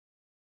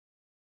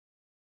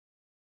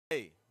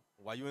Hey,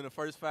 while you're in the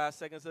first 5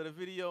 seconds of the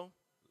video,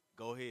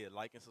 go ahead,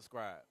 like and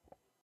subscribe.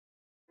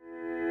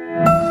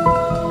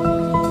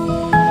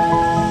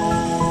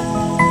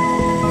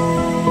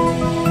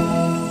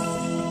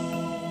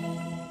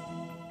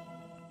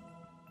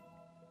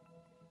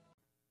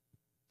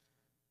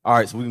 All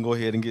right, so we can go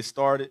ahead and get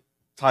started.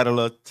 Title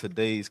of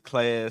today's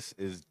class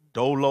is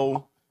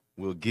DOLO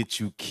Will Get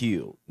You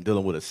Killed,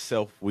 dealing with a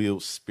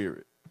self-willed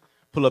spirit.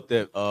 Pull up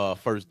that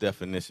first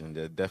definition,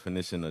 that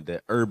definition of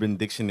that Urban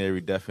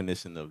Dictionary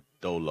definition of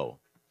DOLO.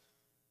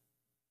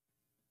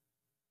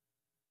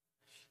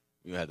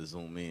 You had to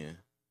zoom in.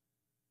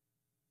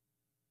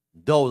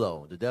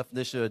 DOLO, the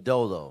definition of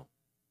DOLO.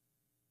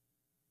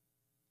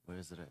 Where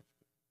is it at?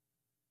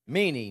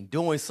 Meaning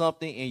doing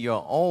something in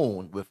your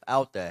own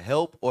without the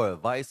help or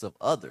advice of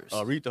others.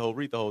 Read the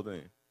whole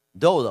thing.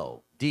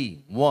 DOLO,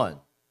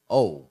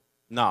 D-1-O.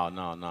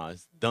 No.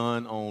 It's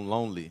done on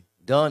lonely.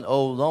 Done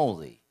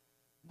lonely.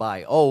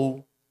 By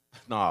O.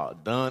 No,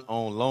 done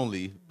on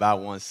lonely by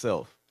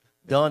oneself.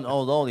 Done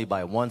lonely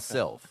by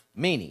oneself.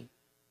 Meaning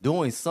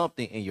doing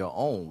something in your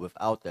own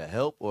without the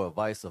help or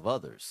advice of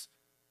others.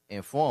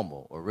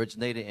 Informal,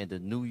 originated in the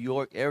New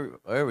York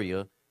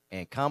area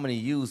and commonly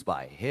used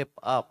by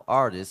hip-hop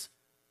artists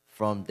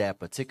from that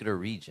particular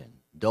region.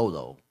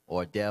 DOLO,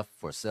 or death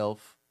for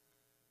self.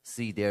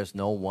 See, there's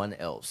no one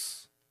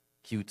else.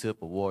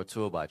 Q-Tip Award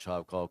Tour by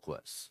Tribe Called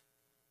Quest.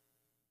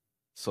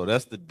 So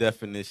that's the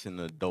definition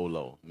of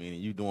DOLO,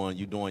 meaning you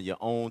doing your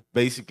own,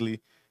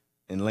 basically,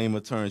 in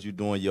layman terms, you're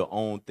doing your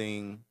own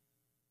thing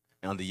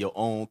under your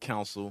own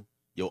counsel,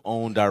 your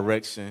own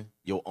direction,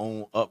 your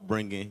own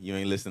upbringing. You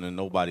ain't listening to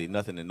nobody,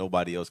 nothing that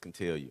nobody else can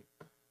tell you.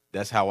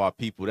 That's how our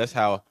people, that's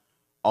how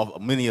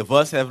many of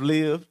us have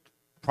lived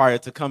prior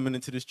to coming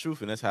into this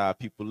truth, and that's how our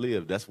people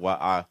live. That's why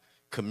our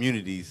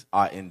communities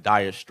are in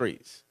dire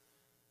straits.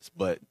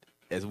 But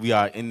as we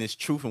are in this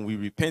truth and we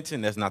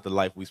repenting, that's not the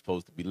life we're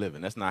supposed to be living.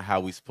 That's not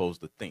how we're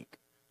supposed to think.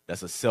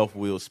 That's a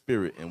self-willed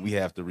spirit, and we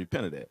have to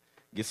repent of that.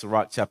 Get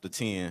Sirach chapter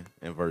 10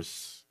 and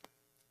verse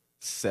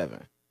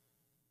 7.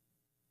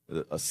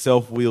 A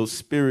self-willed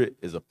spirit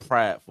is a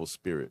prideful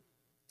spirit.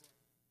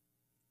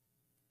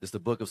 It's the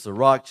book of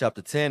Sirach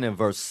chapter 10 and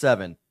verse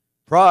 7.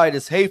 Pride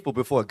is hateful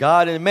before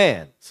God and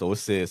man. So it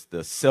says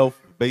the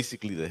self-willed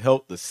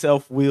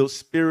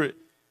spirit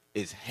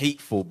is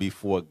hateful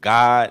before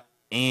God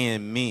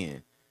and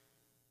men.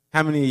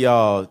 How many of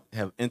y'all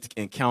have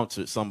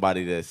encountered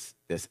somebody that's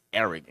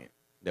arrogant,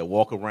 that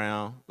walk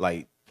around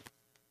like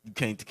you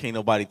can't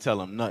nobody tell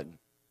them nothing?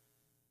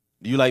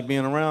 Do you like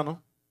being around them?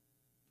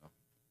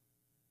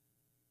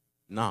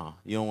 No,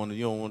 you don't want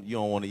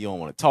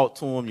to talk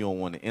to them. You don't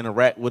want to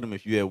interact with them.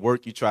 If you're at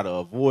work, you try to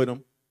avoid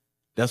them.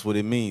 That's what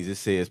it means. It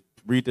says,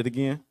 read it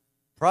again.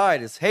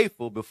 Pride is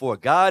hateful before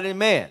God and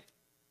man,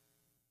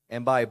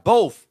 and by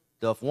both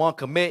doth one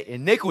commit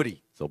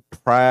iniquity. So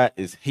pride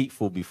is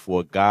hateful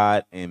before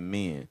God and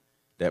men.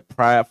 That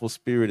prideful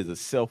spirit is a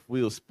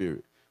self-willed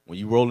spirit. When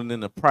you rolling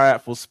in a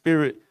prideful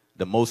spirit,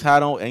 the Most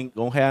High ain't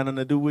gonna have nothing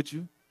to do with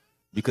you.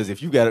 Because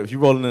if you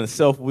rolling in a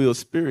self-willed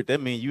spirit, that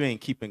means you ain't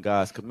keeping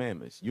God's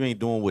commandments. You ain't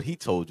doing what He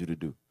told you to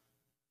do.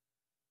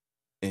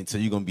 And so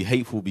you're gonna be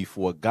hateful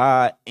before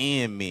God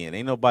and men.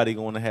 Ain't nobody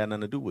gonna have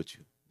nothing to do with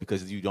you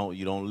because you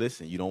don't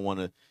listen. You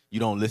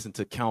don't listen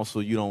to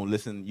counsel. You don't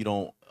listen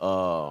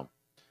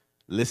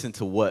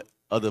to what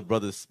other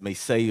brothers may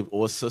say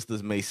or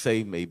sisters may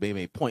say. They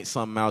may point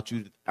something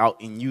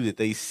out in you that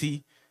they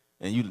see,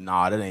 and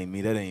that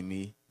ain't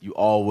me.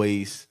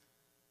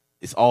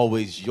 It's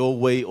always your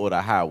way or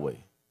the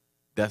highway.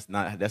 That's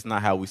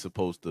not how we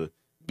supposed to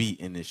be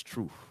in this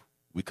truth.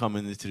 We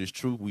coming into this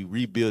truth, we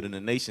rebuilding the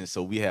nation,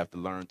 so we have to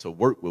learn to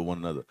work with one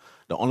another.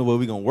 The only way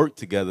we're gonna work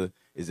together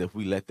is if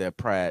we let that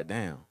pride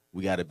down.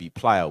 We gotta be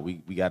pliable.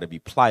 We gotta be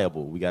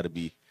pliable. We gotta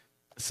be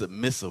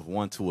submissive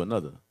one to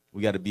another.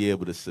 We gotta be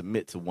able to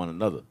submit to one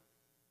another.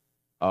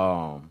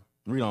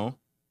 Read on.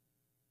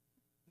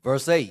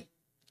 Verse 8.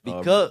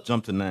 Because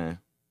jump to 9.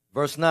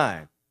 Verse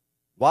 9.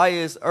 Why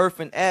is earth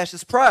and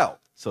ashes proud?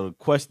 So the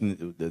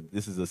question,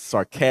 this is a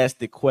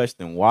sarcastic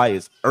question. Why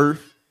is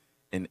earth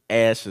and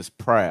ashes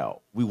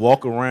proud? We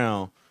walk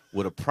around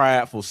with a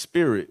prideful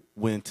spirit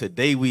when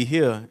today we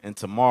here and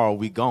tomorrow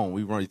we gone.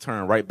 We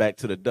return right back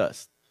to the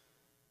dust.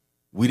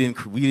 We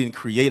didn't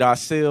create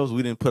ourselves.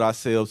 We didn't put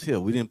ourselves here.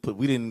 We didn't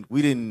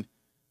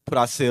put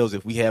ourselves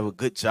if we have a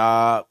good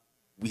job,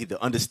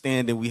 the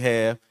understanding we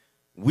have.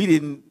 We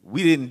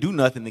didn't do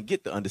nothing to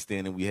get the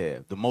understanding we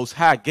have. The Most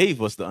High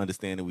gave us the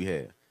understanding we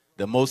have.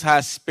 The Most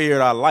High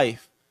spared our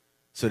life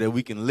so that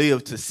we can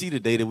live to see the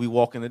day that we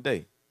walk in the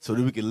day. So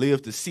that we can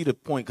live to see the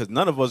point, because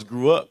none of us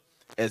grew up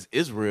as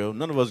Israel.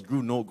 None of us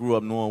grew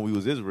up knowing we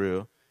was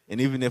Israel. And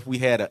even if we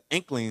had an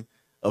inkling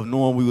of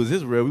knowing we was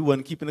Israel, we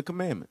wasn't keeping the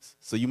commandments.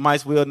 So you might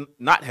as well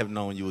not have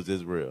known you was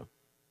Israel.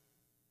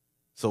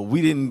 So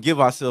we didn't give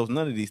ourselves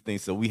none of these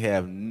things. So we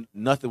have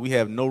nothing. We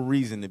have no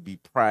reason to be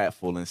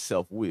prideful and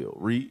self-willed.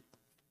 Read.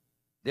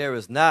 There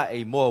is not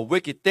a more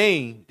wicked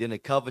thing than a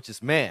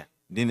covetous man.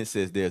 Then it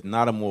says there's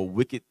not a more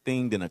wicked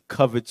thing than a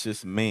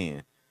covetous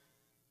man.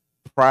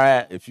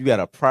 Pride, if you got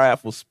a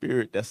prideful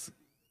spirit, that's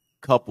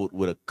coupled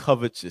with a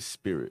covetous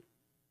spirit.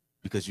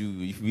 Because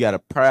if you got a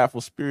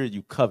prideful spirit,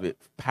 you covet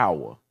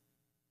power.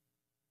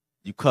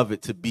 You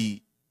covet to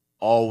be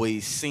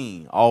always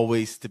seen,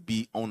 always to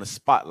be on the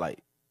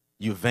spotlight.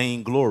 You're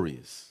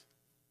vainglorious.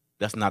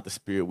 That's not the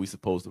spirit we're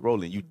supposed to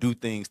roll in. You do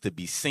things to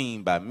be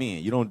seen by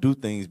men. You don't do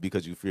things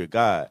because you fear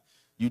God.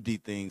 You do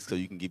things so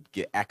you can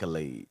get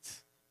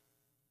accolades.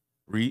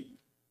 Read.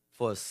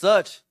 For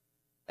such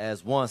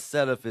as one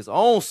setteth his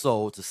own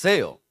soul to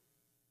sell,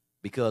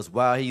 because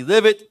while he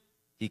liveth,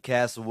 he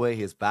casts away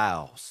his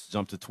bowels.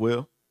 Jump to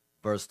 12.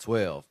 Verse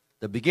 12.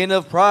 The beginning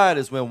of pride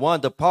is when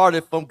one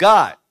departed from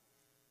God,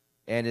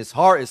 and his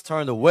heart is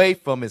turned away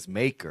from his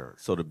maker.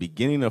 So the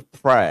beginning of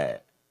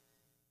pride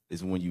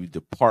is when you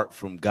depart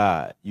from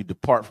God. You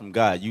depart from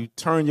God. You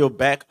turn your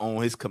back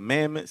on his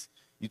commandments.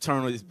 You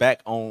turn his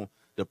back on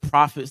the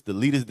prophets, the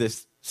leaders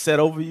that set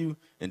over you,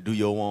 and do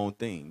your own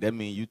thing. That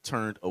means you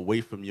turned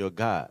away from your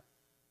God.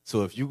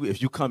 So if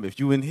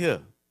you in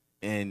here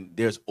and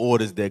there's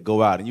orders that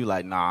go out and you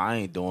like, nah, I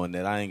ain't doing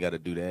that. I ain't got to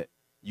do that.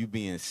 You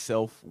being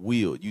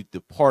self-willed. You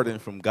departing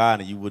from God,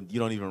 and you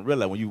don't even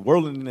realize. When you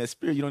whirling in that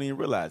spirit, you don't even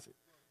realize it.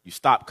 You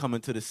stop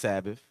coming to the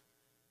Sabbath.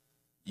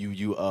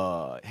 You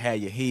had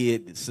your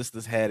head, the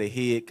sisters had a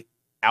head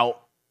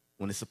out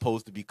when it's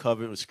supposed to be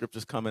covered, with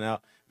scriptures coming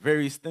out,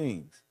 various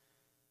things.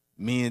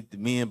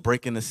 Men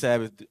breaking the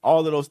Sabbath,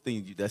 all of those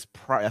things, that's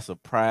a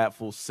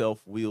prideful,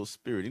 self-willed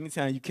spirit.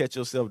 Anytime you catch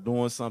yourself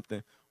doing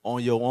something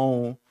on your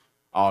own,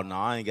 oh no,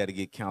 I ain't got to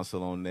get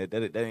counsel on that.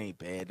 That ain't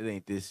bad. That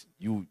ain't this.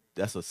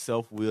 That's a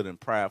self-willed and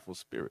prideful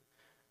spirit.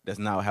 That's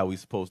not how we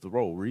supposed to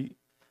roll. Read.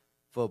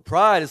 For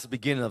pride is the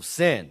beginning of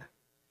sin,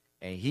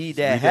 and he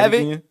that have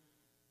it.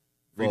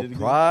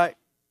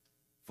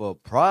 For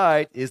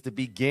pride is the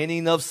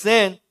beginning of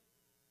sin,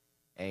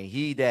 and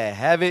he that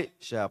have it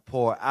shall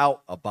pour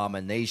out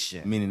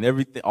abomination. Meaning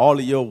everything, all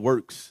of your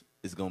works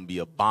is going to be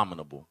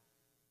abominable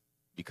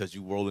because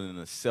you rolling in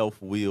a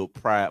self-willed,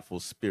 prideful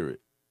spirit.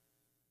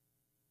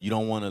 You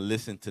don't want to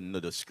listen to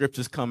the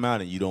scriptures come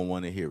out, and you don't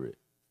want to hear it.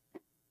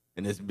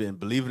 And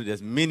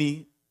there's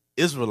many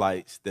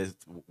Israelites that's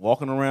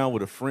walking around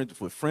with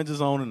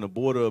fringes on and the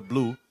border of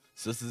blue.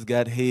 Sisters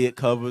got head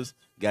covers,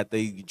 got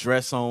their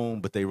dress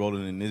on, but they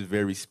rolling in this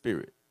very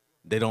spirit.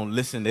 They don't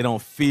listen. They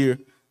don't fear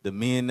the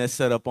men that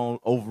set up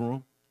over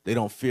them. They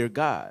don't fear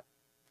God.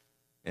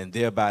 And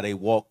thereby they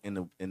walk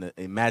in the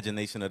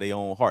imagination of their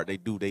own heart. They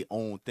do their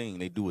own thing.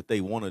 They do what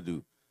they want to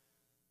do.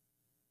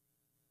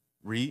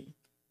 Read.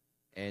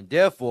 And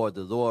therefore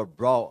the Lord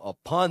brought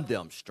upon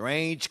them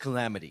strange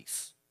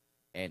calamities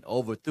and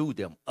overthrew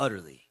them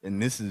utterly.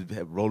 And this is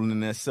rolling in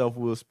that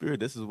self-will spirit.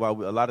 This is why a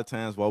lot of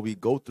times while we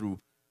go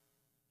through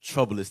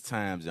troublous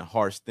times and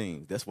harsh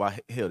things, that's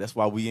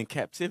why we in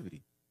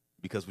captivity,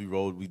 because we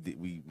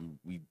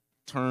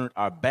turned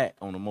our back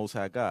on the Most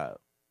High God.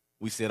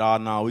 We said, oh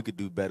no, we could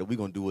do better. We're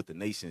gonna do what the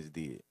nations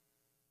did.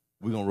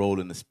 We're gonna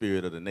roll in the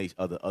spirit of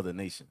the other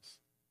nations.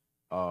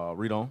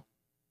 Read on.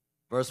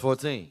 Verse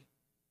 14.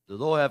 The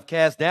Lord have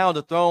cast down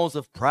the thrones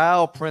of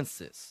proud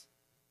princes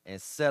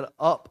and set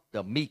up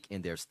the meek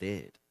in their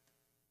stead.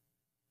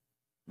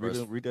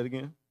 Read that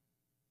again.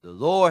 The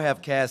Lord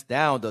have cast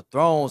down the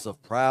thrones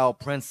of proud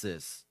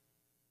princes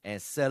and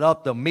set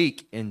up the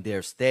meek in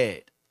their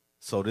stead.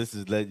 So this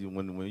is letting you,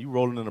 when you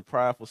rolling in a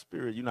prideful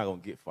spirit, you're not going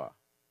to get far.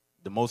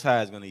 The Most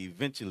High is going to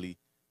eventually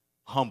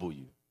humble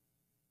you.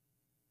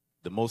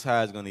 The Most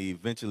High is going to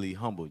eventually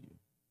humble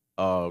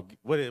you.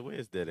 Where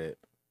is that at?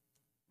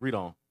 Read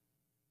on.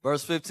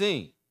 Verse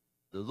 15.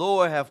 The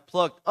Lord have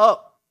plucked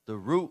up the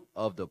root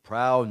of the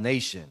proud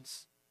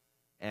nations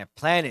and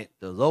planted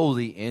the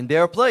lowly in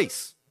their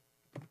place.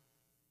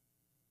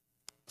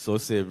 So it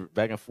said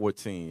back in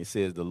 14, it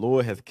says, the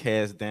Lord hath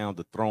cast down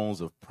the thrones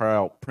of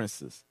proud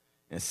princes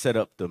and set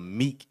up the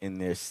meek in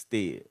their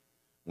stead.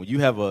 When you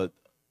have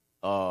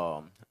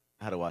how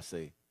do I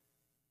say?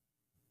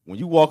 When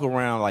you walk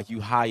around like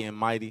you high and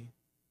mighty,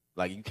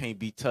 like you can't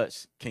be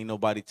touched, can't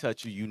nobody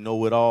touch you, you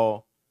know it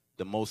all,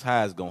 the Most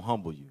High is going to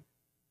humble you.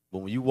 But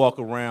when you walk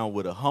around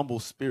with a humble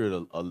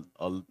spirit,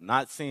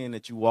 not saying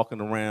that you walking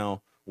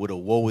around with a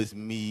woe is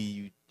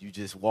me, you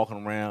just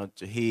walking around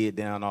with your head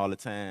down all the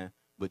time,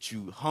 but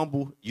you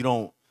humble, you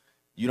don't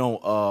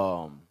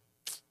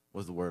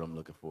what's the word I'm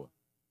looking for?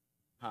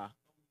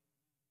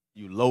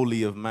 You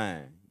lowly of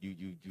mind.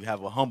 You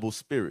have a humble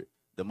spirit.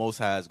 The Most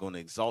High is going to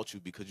exalt you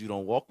because you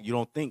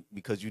don't think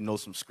because you know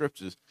some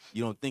scriptures,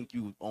 you don't think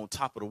you on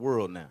top of the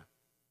world now.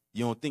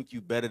 You don't think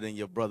you better than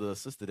your brother or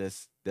sister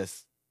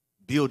that's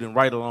building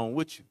right along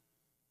with you.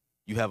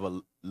 You have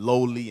a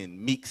lowly and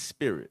meek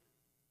spirit.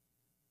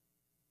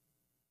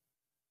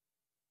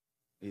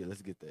 Yeah,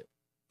 let's get that.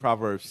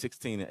 Proverbs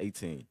 16 and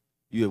 18.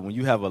 When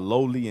you have a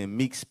lowly and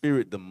meek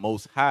spirit, the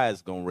Most High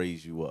is going to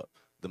raise you up.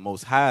 The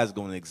Most High is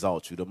going to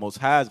exalt you. The Most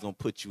High is going to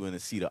put you in a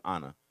seat of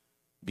honor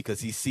because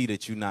he see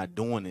that you're not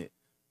doing it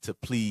to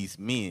please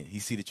men. He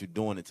see that you're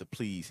doing it to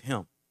please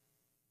him.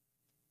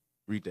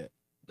 Read that.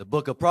 The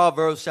book of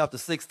Proverbs chapter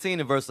 16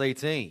 and verse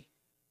 18.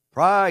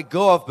 Pride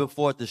goeth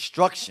before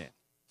destruction.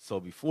 So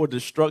before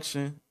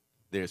destruction,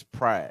 there's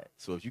pride.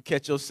 So if you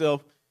catch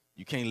yourself,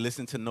 you can't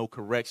listen to no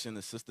correction.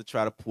 The sister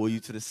try to pull you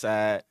to the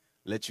side,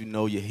 let you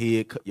know your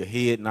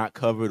head not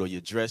covered or your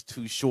dress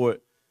too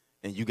short,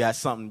 and you got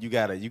something you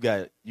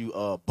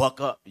buck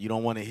up. You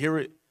don't want to hear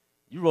it.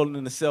 You rolling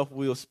in the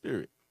self-will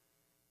spirit,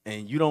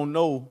 and you don't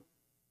know.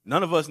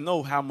 None of us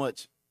know how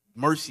much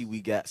mercy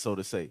we got, so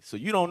to say. So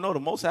you don't know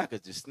the Most High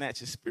could just snatch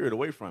his spirit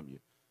away from you.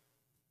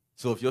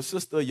 So if your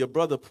sister or your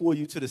brother pull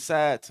you to the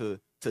side to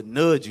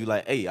nudge you,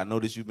 like, hey, I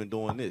noticed you've been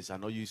doing this. I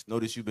know you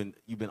noticed you've been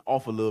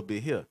off a little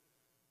bit here.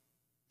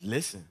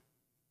 Listen.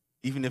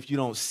 Even if you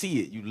don't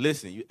see it, you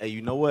listen. Hey,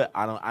 you know what?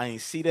 I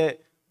ain't see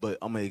that, but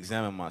I'm gonna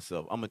examine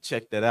myself. I'm gonna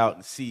check that out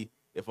and see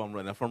if I'm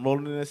running. If I'm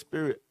rolling in that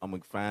spirit, I'm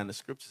gonna find the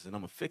scriptures and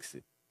I'm gonna fix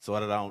it so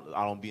that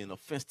I don't be an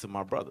offense to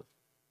my brother.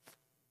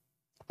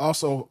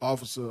 Also,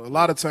 officer, a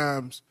lot of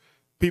times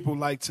people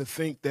like to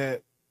think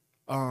that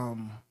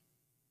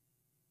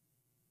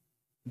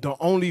the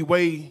only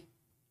way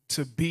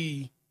to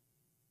be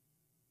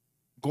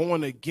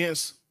going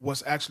against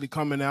what's actually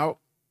coming out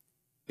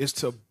is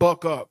to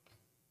buck up.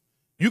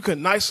 You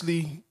can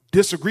nicely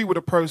disagree with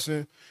a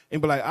person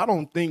and be like, I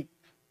don't think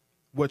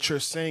what you're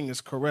saying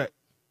is correct,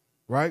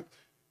 right?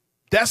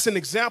 That's an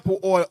example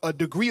or a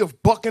degree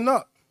of bucking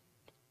up.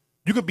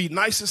 You could be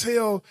nice as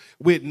hell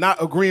with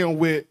not agreeing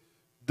with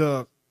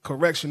the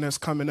correction that's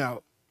coming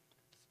out.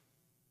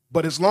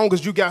 But as long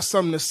as you got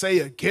something to say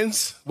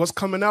against what's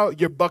coming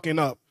out, you're bucking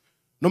up,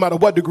 no matter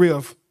what degree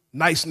of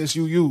niceness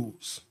you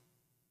use.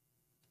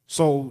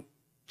 So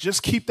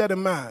just keep that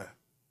in mind.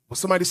 When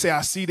somebody say,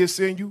 I see this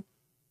in you,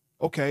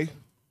 okay,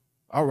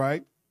 all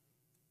right.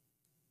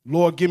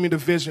 Lord, give me the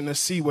vision to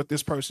see what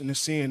this person is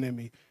seeing in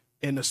me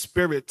and the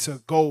spirit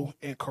to go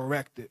and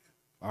correct it,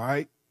 all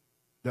right?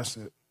 That's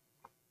it.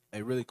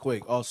 Hey, really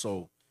quick,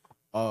 also,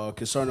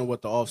 concerning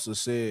what the officer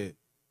said,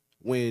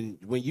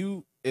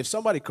 if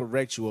somebody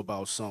corrects you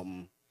about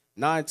something,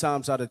 9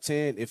 times out of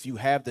 10, if you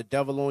have the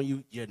devil on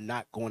you, you're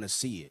not going to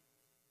see it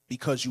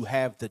because you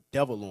have the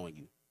devil on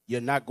you.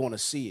 You're not going to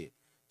see it.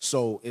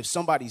 So if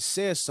somebody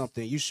says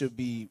something, you should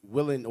be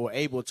willing or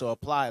able to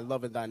apply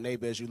loving thy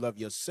neighbor as you love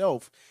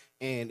yourself.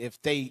 And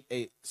if they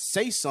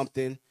say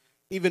something,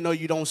 even though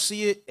you don't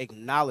see it,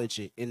 acknowledge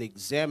it and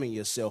examine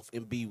yourself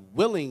and be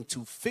willing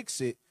to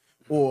fix it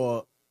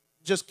or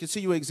just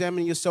continue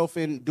examining yourself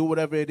and do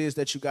whatever it is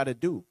that you got to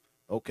do,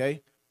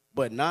 okay?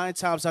 But 9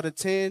 times out of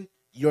 10,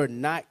 you're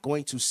not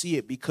going to see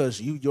it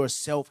because you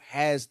yourself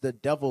has the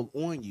devil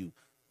on you,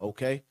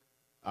 okay?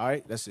 All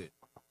right, that's it.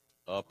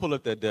 Pull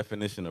up that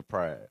definition of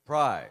pride.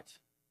 Pride.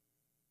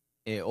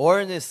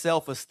 Inordinate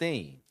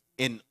self-esteem.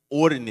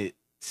 Inordinate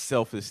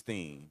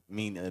self-esteem,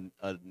 meaning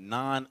a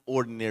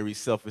non-ordinary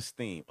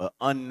self-esteem, an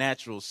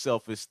unnatural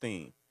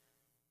self-esteem.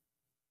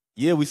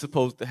 Yeah, we're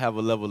supposed to have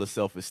a level of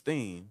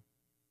self-esteem.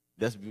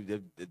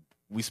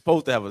 We're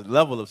supposed to have a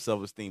level of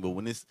self-esteem, but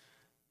when it's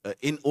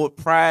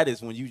pride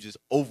is when you just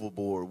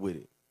overboard with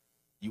it.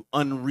 You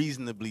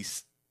unreasonably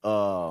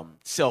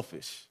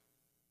selfish.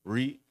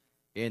 Read.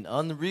 An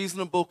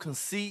unreasonable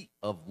conceit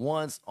of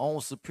one's own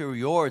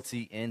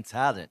superiority and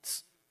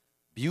talents,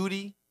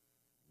 beauty,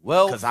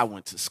 wealth. Because I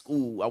went to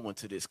school, I went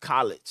to this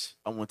college,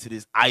 I went to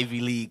this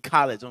Ivy League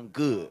college, I'm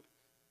good.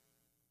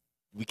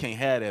 We can't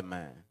have that,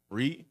 man.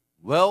 Read.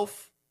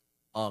 Wealth,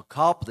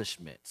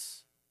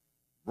 accomplishments,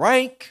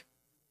 rank,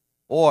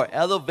 or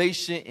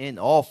elevation in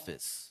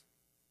office,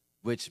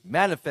 which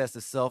manifests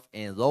itself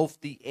in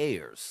lofty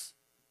airs,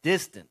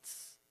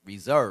 distance,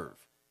 reserve,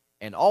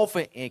 and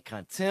often in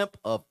contempt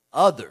of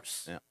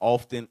others. And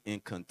often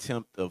in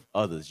contempt of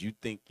others. You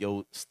think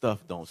your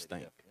stuff don't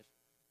stink.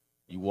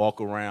 You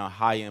walk around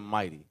high and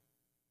mighty.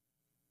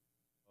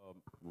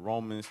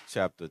 Romans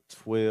chapter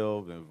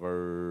 12 and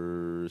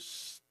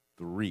verse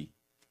 3.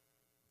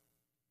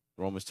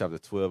 Romans chapter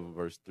 12 and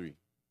verse 3.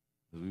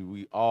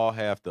 We all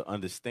have to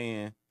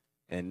understand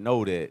and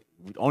know that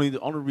the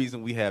only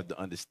reason we have the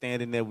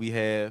understanding that we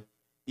have,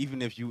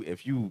 even if you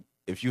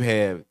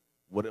have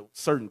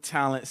certain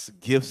talents,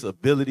 gifts,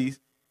 abilities,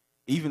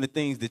 even the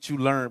things that you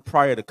learned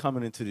prior to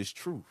coming into this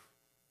truth,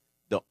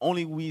 the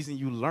only reason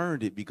you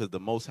learned it because the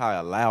Most High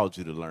allowed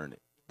you to learn it.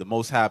 The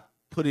Most High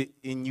put it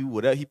in you,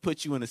 whatever He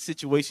put you in a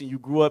situation you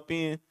grew up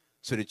in,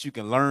 so that you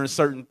can learn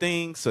certain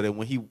things. So that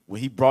when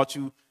he brought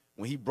you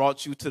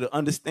to the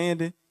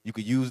understanding, you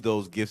could use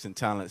those gifts and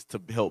talents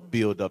to help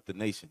build up the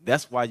nation.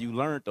 That's why you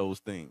learned those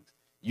things.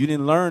 You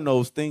didn't learn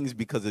those things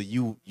because of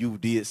you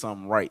did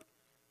something right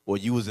or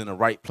you was in the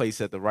right place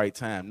at the right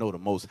time. No, the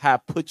Most High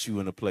put you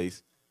in a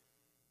place.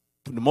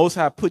 The Most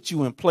High put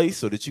you in place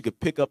so that you could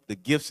pick up the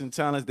gifts and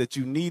talents that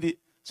you needed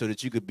so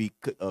that you could be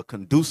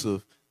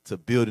conducive to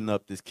building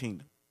up this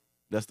kingdom.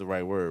 That's the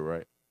right word,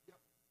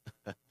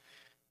 right?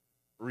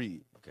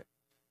 Read. Okay.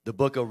 The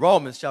book of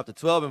Romans, chapter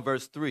 12 and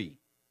verse 3.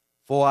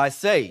 For I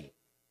say,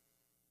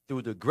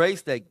 through the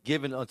grace that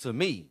given unto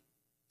me,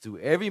 to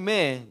every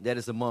man that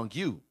is among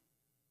you,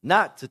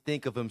 not to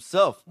think of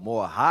himself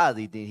more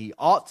highly than he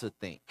ought to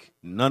think.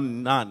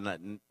 None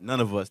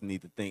of us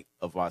need to think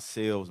of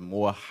ourselves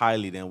more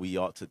highly than we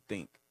ought to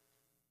think.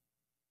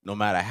 No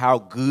matter how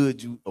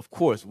good you, of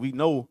course, we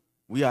know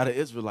we are the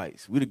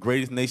Israelites. We're the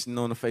greatest nation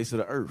on the face of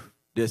the earth.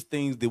 There's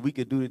things that we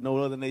can do that no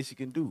other nation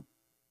can do.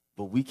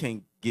 But we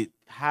can't get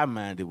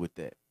high-minded with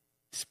that,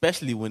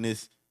 especially when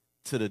it's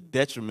to the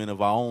detriment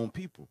of our own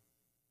people.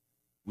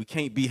 We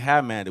can't be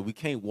high-minded. We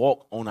can't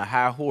walk on a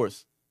high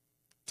horse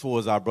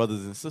towards our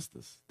brothers and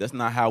sisters. That's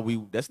not how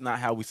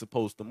we're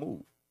supposed to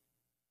move.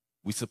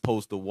 We're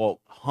supposed to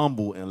walk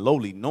humble and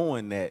lowly,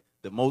 knowing that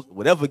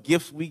whatever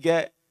gifts we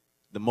got,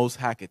 the Most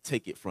High could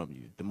take it from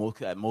you.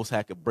 The Most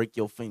High could break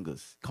your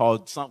fingers.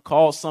 Cause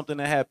something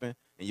to happen,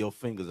 and your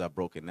fingers are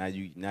broken. Now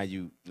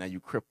you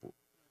crippled.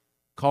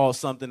 Cause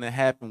something to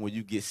happen where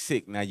you get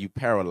sick. Now you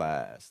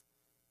paralyzed.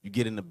 You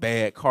get in a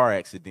bad car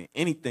accident.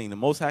 Anything. The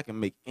Most High can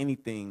make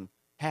anything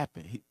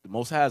happen. The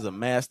Most High is a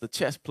master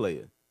chess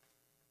player.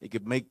 He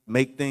could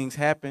make things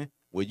happen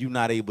where you're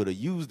not able to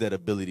use that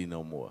ability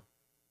no more.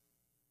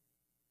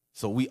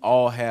 So we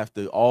all have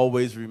to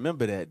always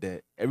remember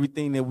that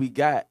everything that we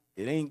got,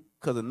 it ain't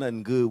because of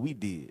nothing good we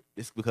did.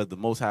 It's because the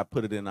Most High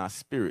put it in our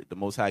spirit. The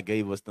Most High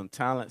gave us them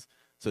talents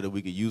so that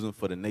we could use them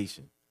for the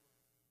nation.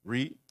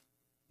 Read.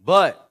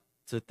 But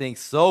to think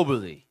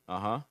soberly,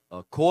 Uh-huh.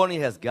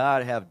 according as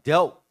God have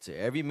dealt to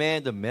every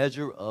man the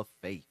measure of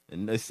faith.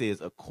 And it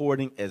says,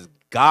 according as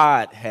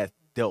God hath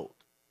dealt.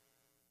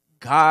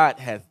 God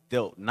hath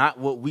dealt, not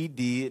what we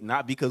did,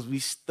 not because we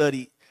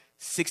studied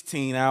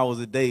 16 hours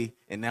a day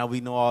and now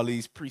we know all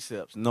these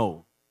precepts.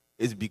 No,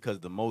 it's because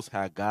the Most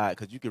High God,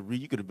 because you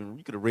could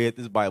have read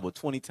this Bible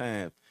 20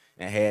 times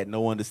and had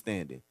no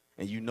understanding.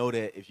 And you know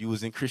that if you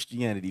was in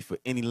Christianity for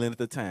any length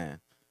of time,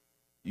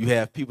 you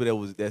have people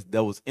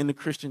that was in the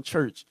Christian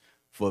church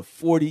for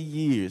 40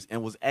 years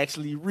and was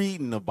actually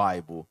reading the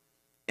Bible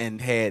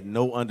and had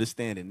no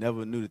understanding,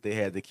 never knew that they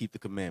had to keep the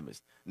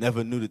commandments,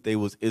 never knew that they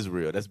was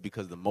Israel. That's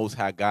because the Most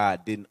High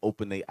God didn't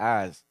open their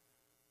eyes.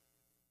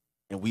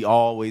 And we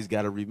always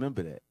got to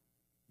remember that.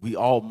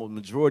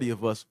 Majority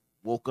of us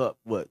woke up,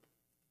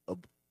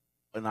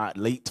 in our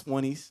late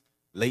 20s,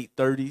 late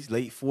 30s,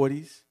 late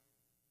 40s.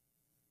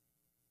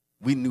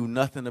 We knew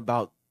nothing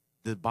about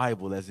the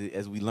Bible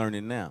as we learn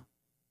it now.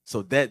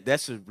 So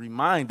that should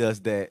remind us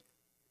that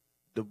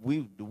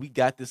we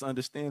got this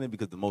understanding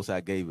because the Most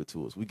High gave it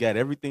to us. We got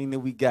everything that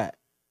we got,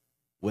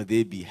 whether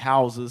it be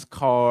houses,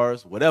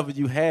 cars, whatever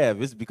you have,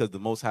 it's because the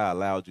Most High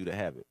allowed you to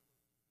have it.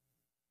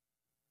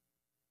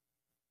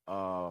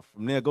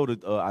 From there, go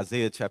to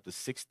Isaiah chapter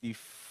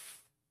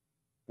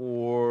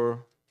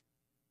 64.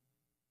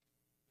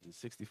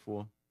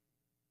 64?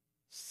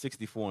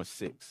 64 and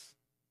 6.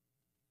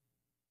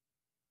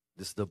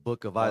 This is the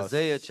book of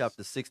Isaiah,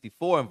 chapter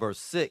 64 and verse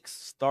 6.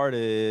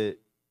 Started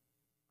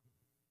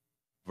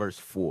verse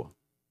 4.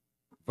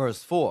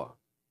 Verse 4.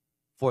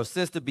 For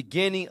since the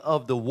beginning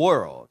of the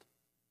world,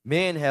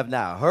 men have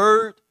not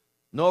heard,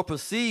 nor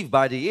perceived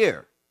by the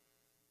ear,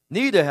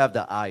 neither have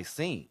the eye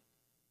seen.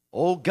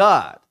 O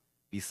God,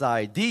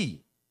 beside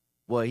thee,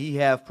 what he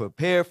hath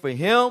prepared for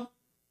him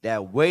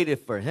that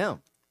waiteth for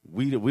him.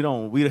 We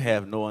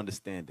have no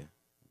understanding.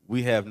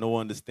 We have no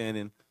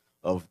understanding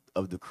of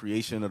the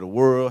creation of the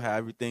world, how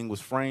everything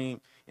was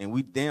framed, and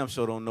we damn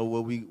sure don't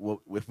know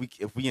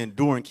if we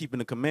endure in keeping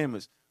the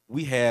commandments.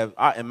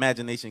 Our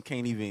imagination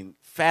can't even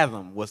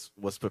fathom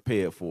what's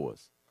prepared for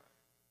us.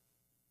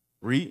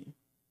 Read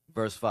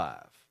verse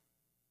 5.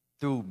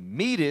 Thou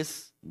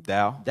meetest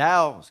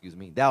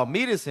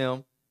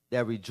him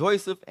that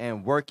rejoiceth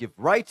and worketh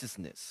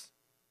righteousness,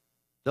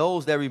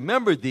 those that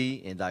remember thee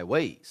in thy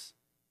ways.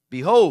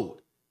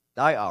 Behold,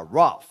 thou art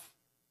wroth,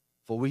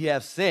 for we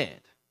have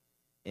sinned,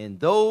 and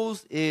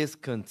those is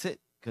continuous,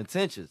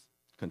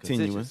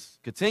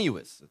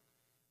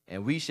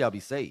 and we shall be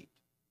saved.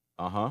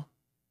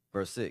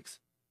 Verse 6.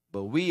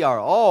 But we are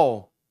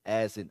all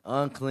as an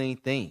unclean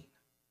thing,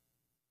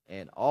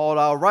 and all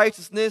our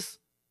righteousness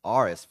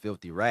are as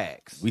filthy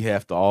rags. We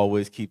have to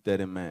always keep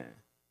that in mind.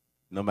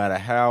 No matter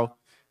how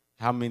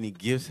many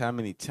gifts, how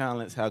many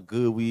talents, how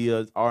good we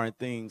are in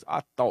things,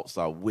 our thoughts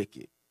are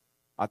wicked.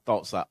 Our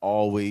thoughts are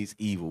always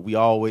evil.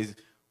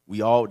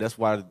 That's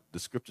why the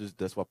scriptures,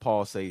 that's why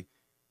Paul say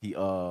he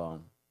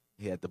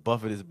had to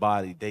buffet his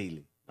body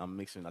daily. I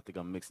think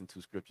I'm mixing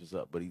two scriptures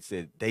up, but he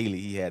said daily,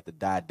 he had to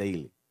die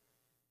daily.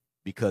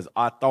 Because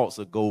our thoughts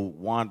will go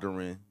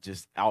wandering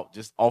if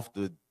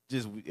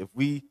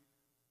we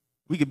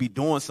could be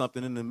doing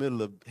something in the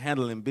middle of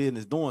handling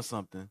business, doing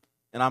something,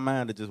 and our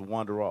mind will just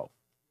wander off.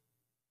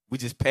 We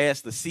just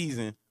passed the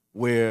season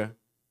where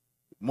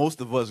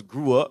most of us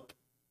grew up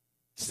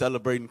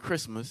celebrating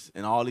Christmas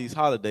and all these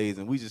holidays,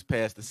 and we just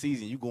passed the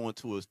season. You go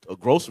into a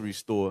grocery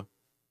store,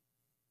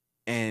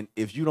 and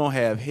if you don't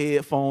have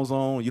headphones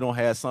on, you don't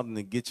have something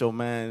to get your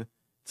mind,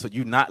 so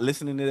you're not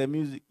listening to that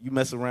music, you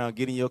mess around,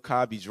 get in your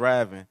car, be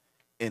driving,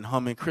 and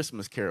humming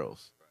Christmas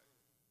carols.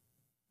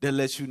 That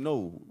lets you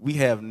know we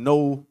have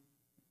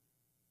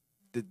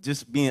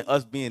just being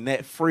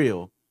that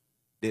frail,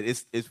 that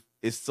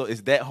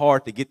it's that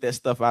hard to get that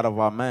stuff out of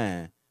our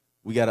mind.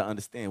 We got to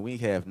understand we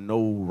have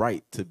no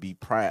right to be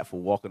prideful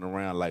walking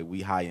around like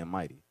we high and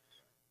mighty.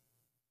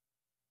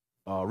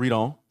 Read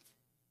on.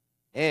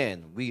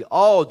 And we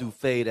all do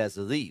fade as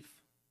a leaf,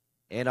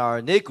 and our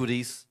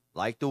iniquities,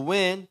 like the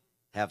wind,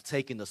 have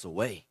taken us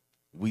away.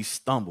 We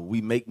stumble.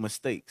 We make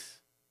mistakes.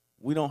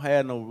 We don't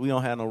have no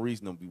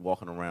reason to be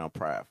walking around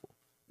prideful.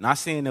 Not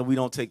saying that we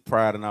don't take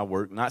pride in our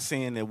work. Not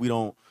saying that we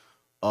don't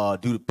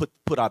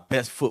put our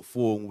best foot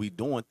forward when we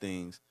doing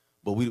things.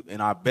 But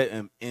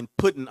in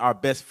putting our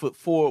best foot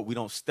forward, we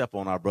don't step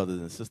on our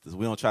brothers and sisters.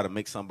 We don't try to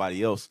make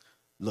somebody else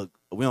look.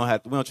 We don't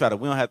have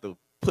to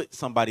put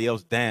somebody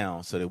else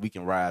down so that we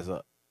can rise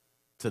up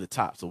to the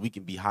top, so we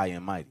can be high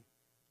and mighty.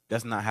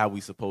 That's not how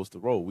we supposed to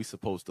roll. We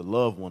supposed to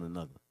love one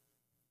another.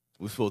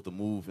 We're supposed to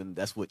move, and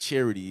that's what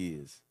charity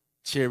is.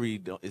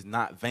 Charity is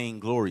not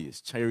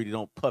vainglorious. Charity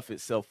don't puff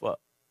itself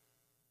up.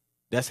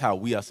 That's how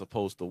we are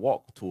supposed to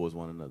walk towards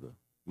one another.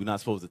 We're not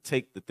supposed to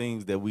take the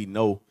things that we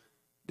know,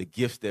 the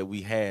gifts that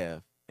we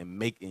have,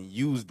 and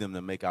use them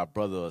to make our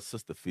brother or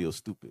sister feel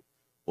stupid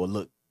or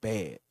look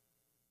bad.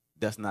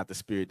 That's not the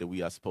spirit that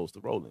we are supposed to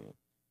roll in.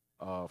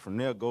 From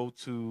there,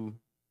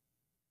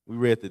 we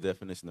read the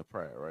definition of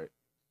pride, right?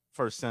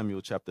 1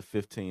 Samuel chapter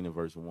 15 and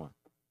verse 1.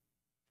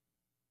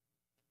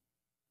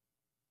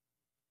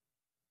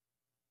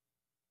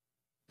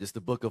 This is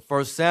the book of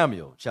 1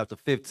 Samuel, chapter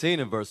 15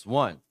 and verse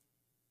 1.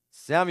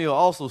 Samuel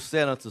also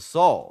said unto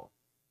Saul,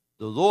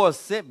 the Lord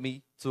sent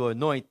me to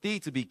anoint thee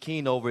to be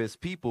king over his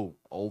people,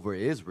 over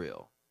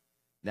Israel.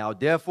 Now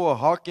therefore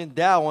hearken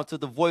thou unto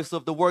the voice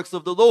of the works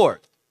of the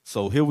Lord.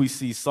 So here we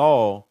see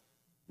Saul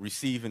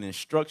receiving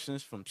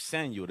instructions from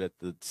Samuel that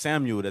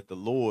the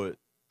Lord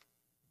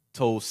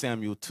told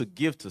Samuel to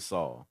give to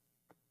Saul.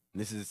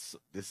 And this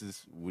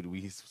is what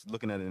we're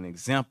looking at, an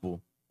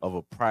example of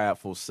a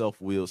prideful,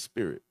 self-willed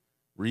spirit.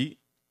 Read.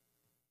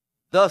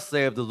 Thus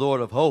saith the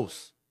Lord of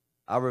hosts,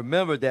 I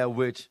remember that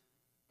which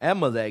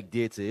Amalek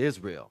did to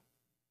Israel,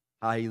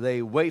 how he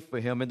laid wait for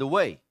him in the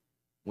way,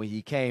 when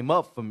he came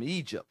up from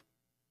Egypt.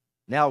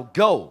 Now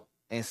go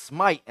and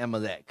smite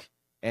Amalek,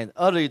 and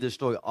utterly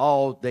destroy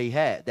all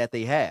that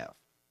they have,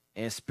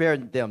 and spare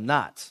them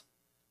not,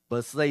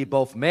 but slay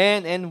both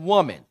man and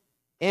woman,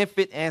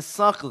 infant and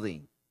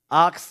suckling,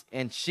 ox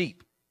and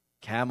sheep,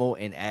 camel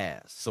and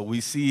ass. So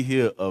we see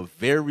here a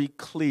very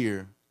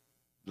clear,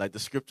 like the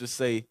scriptures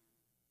say,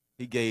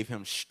 he gave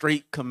him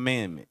straight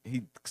commandment.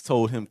 He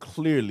told him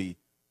clearly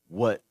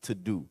what to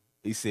do.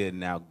 He said,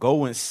 now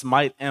go and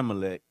smite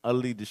Amalek,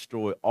 utterly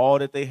destroy all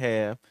that they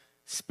have,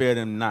 spare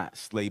them not,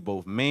 slay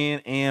both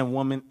man and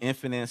woman,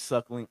 infant and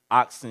suckling,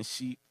 ox and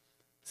sheep,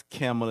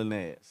 camel and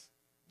ass.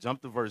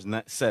 Jump to verse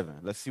 7.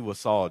 Let's see what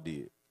Saul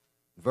did.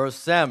 Verse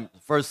 7.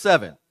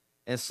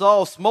 And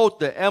Saul smote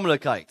the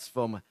Amalekites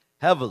from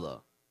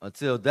Havilah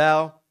until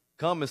thou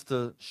comest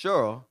to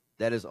Shur,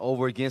 that is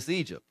over against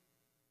Egypt.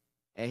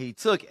 And he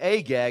took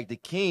Agag, the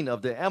king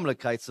of the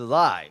Amalekites,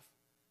 alive,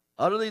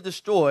 utterly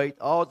destroyed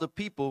all the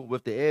people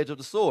with the edge of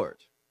the sword.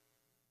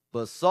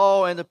 But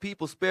Saul and the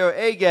people spared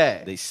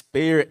Agag. They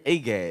spared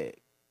Agag.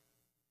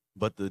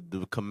 But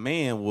the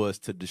command was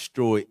to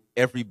destroy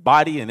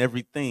everybody and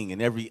everything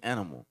and every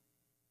animal.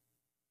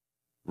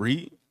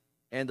 Read.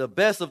 And the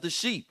best of the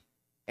sheep,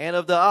 and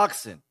of the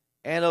oxen,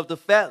 and of the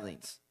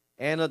fatlings,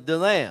 and of the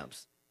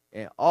lambs,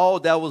 and all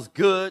that was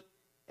good,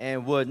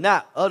 and would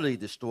not utterly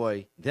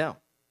destroy them.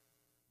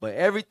 But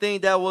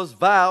everything that was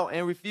vile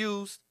and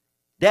refused,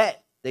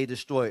 that they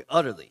destroyed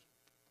utterly.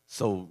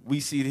 So we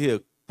see here,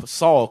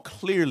 Saul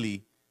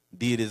clearly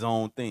did his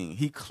own thing.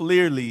 He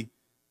clearly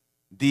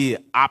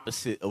did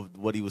opposite of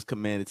what he was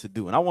commanded to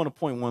do. And I want to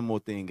point one more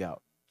thing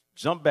out.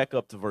 Jump back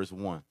up to verse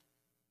 1.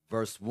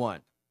 Verse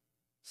 1.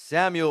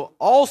 Samuel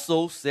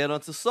also said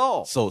unto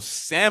Saul. So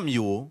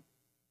Samuel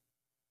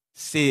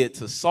said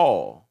to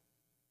Saul.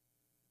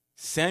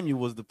 Samuel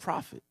was the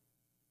prophet.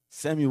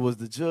 Samuel was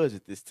the judge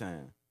at this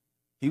time.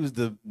 He was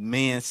the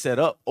man set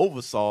up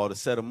over Saul to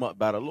set him up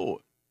by the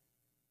Lord.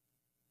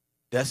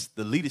 That's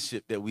the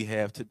leadership that we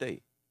have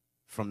today.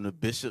 From the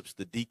bishops,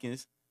 the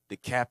deacons, the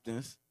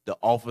captains, the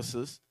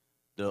officers,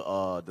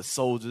 the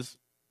soldiers,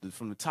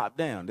 from the top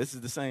down. This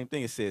is the same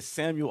thing. It says,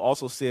 Samuel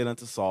also said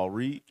unto Saul,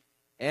 read.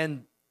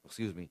 And,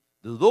 the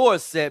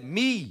Lord set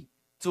me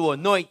to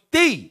anoint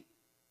thee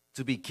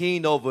to be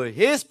king over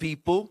his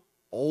people,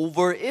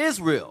 over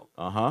Israel.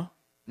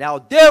 Now,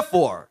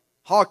 therefore,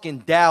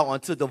 hearken thou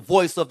unto the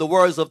voice of the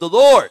words of the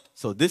Lord.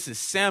 So this is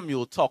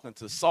Samuel talking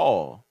to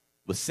Saul.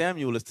 But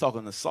Samuel is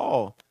talking to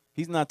Saul.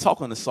 He's not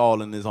talking to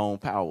Saul in his own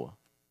power.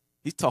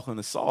 He's talking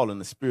to Saul in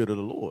the spirit of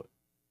the Lord.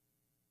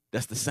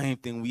 That's the same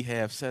thing we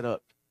have set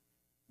up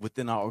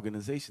within our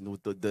organization.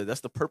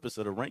 That's the purpose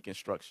of the ranking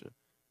structure.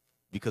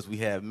 Because we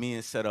have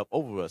men set up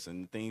over us,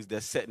 and things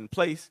that's set in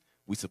place,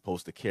 we're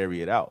supposed to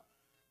carry it out.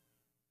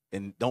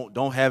 And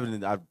don't have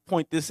it. I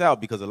point this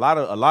out because a lot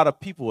of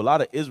people, a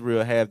lot of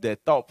Israel have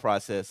that thought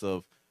process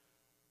of,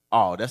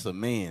 oh, that's a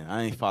man.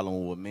 I ain't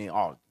following what man.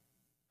 Oh,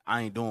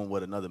 I ain't doing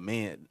what another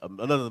man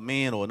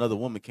or another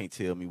woman can't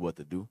tell me what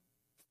to do.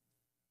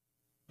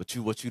 But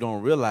what you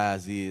don't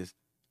realize is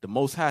the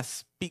Most High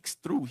speaks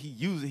through.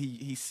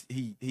 He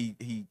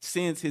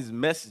sends his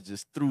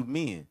messages through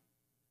men.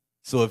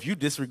 So if you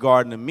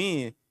disregarding the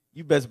men,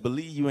 you best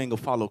believe you ain't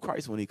gonna follow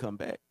Christ when he come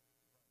back.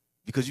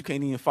 Because you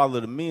can't even follow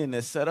the men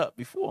that's set up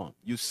before him.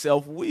 You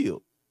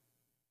self-willed.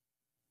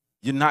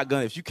 You're not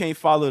gonna, if you can't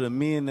follow the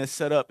men that's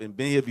set up and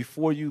been here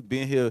before you,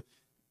 been here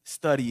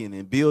studying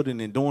and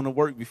building and doing the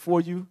work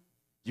before you,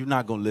 you're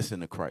not gonna listen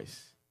to Christ.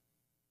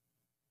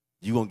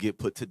 You're gonna get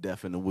put to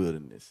death in the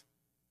wilderness.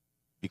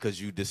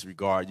 Because you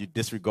disregard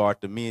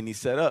the men he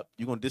set up,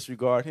 you're gonna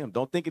disregard him.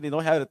 Don't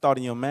have the thought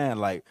in your mind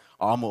like,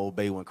 oh, I'm gonna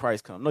obey when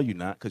Christ comes. No, you're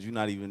not, because you're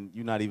not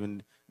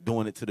even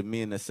doing it to the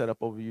men that set up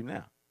over you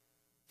now.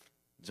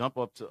 Jump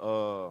up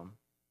to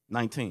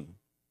 19.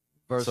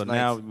 Verse so 19.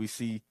 Now we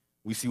see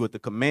what the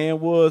command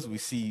was. We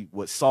see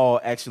what Saul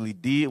actually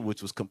did,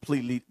 which was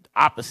completely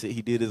opposite.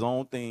 He did his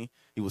own thing.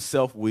 He was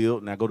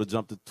self-willed. Now go to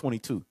jump to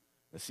 22.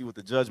 Let's see what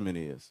the judgment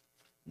is.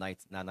 Not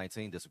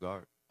 19,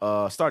 disregard.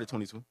 Start at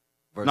 22.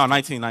 Verse No,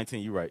 19.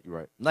 You're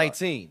right.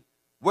 19.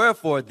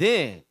 Wherefore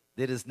then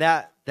didst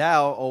thou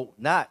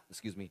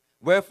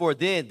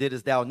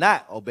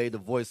not obey the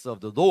voice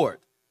of the Lord,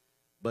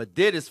 but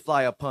didst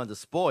fly upon the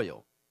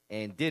spoil,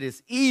 and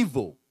didst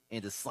evil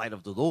in the sight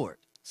of the Lord.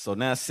 So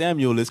now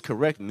Samuel is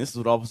correcting. This is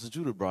what Officer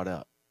Judah brought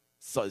out.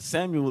 So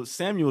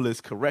Samuel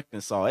is correcting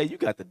Saul. Hey, you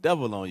got the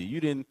devil on you.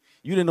 You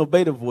didn't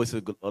obey the voice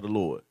of the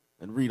Lord.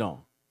 And read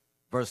on.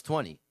 Verse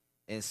 20.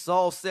 And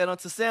Saul said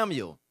unto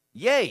Samuel,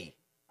 Yea,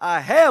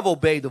 I have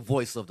obeyed the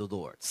voice of the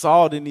Lord.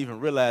 Saul didn't even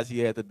realize he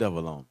had the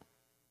devil on him.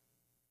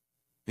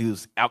 He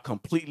was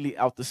completely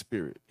out the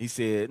spirit. He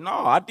said, no,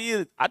 I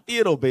did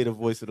obey the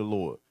voice of the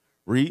Lord.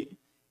 Read.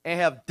 And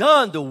have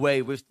done the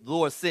way which the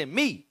Lord sent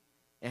me,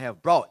 and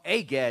have brought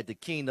Agag the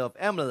king of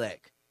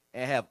Amalek,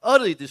 and have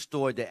utterly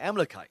destroyed the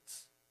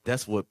Amalekites.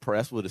 That's what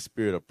the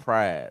spirit of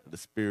pride, the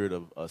spirit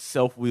of a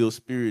self-willed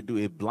spirit do.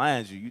 It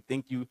blinds you. You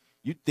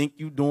think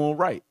you doing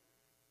right.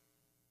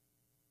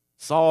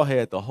 Saul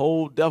had the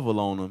whole devil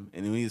on him,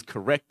 and when he was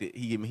corrected,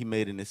 he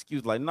made an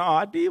excuse like, no,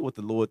 I did what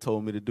the Lord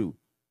told me to do.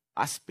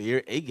 I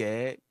spared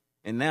Agag,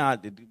 and now I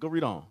did. Go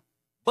read on.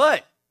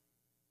 But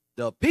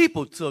the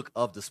people took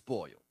of the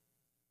spoil,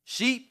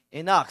 sheep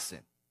and oxen,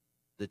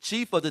 the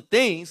chief of the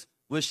things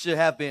which should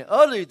have been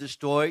utterly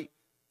destroyed,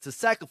 to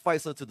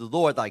sacrifice unto the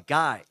Lord thy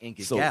God in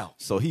Gilgal.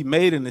 So he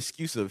made an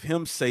excuse of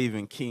him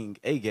saving King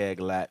Agag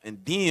alive,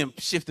 and then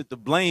shifted the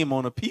blame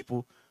on the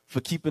people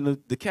for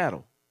keeping the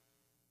cattle.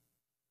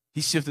 He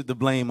shifted the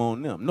blame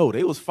on them. No,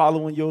 they was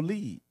following your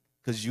lead.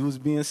 Because you was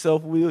being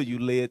self-willed, you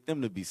led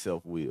them to be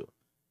self-willed.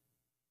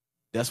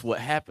 That's what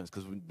happens.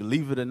 Because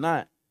believe it or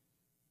not,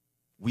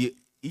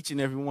 each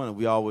and every one,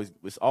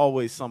 it's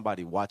always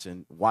somebody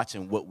watching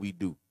what we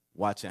do,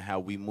 watching how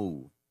we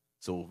move.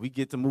 So if we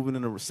get to moving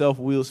in a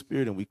self-willed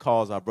spirit and we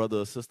cause our brother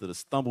or sister to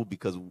stumble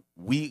because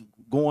we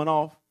going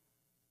off,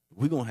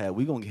 we're gonna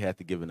have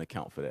to give an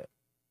account for that.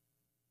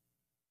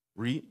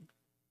 Read.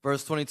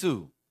 Verse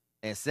 22.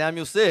 And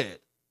Samuel said,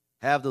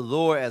 Have the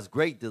Lord as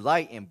great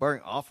delight in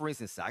burnt offerings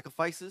and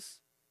sacrifices,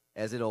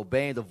 as in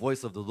obeying the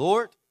voice of the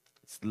Lord?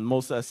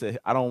 Moses said,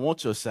 I don't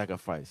want your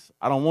sacrifice.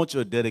 I don't want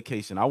your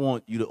dedication. I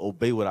want you to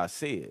obey what I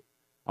said.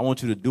 I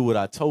want you to do what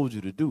I told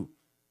you to do.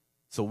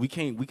 So we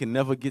can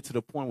never get to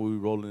the point where we're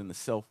rolling in the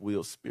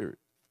self-willed spirit.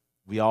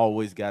 We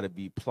always got to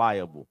be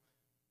pliable,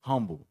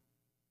 humble.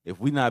 If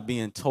we're not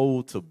being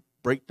told to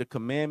break the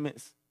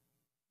commandments,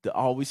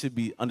 we should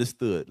be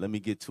understood. Let me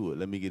get to it.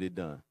 Let me get it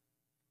done.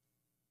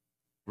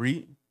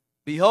 Read.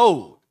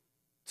 Behold,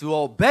 to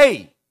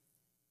obey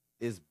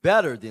is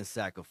better than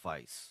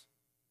sacrifice,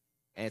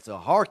 and to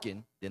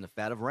hearken than the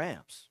fat of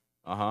rams.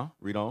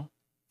 Read on.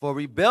 For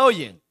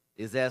rebellion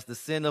is as the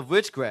sin of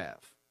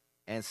witchcraft,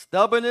 and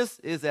stubbornness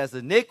is as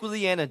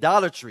iniquity and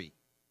idolatry.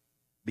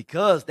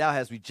 Because thou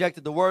hast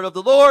rejected the word of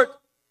the Lord,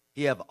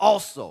 he have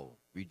also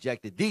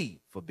rejected thee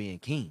for being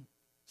king.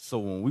 So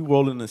when we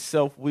roll in a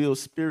self-willed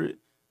spirit,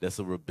 that's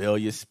a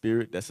rebellious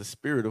spirit, that's a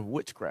spirit of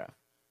witchcraft.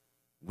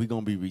 We're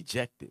gonna be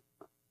rejected.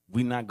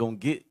 We're not gonna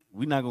get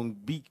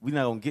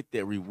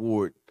that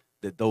reward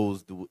that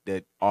those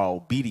that are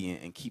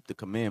obedient and keep the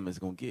commandments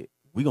gonna get.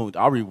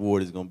 Our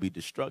reward is gonna be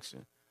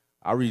destruction.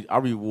 Our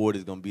reward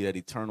is gonna be that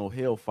eternal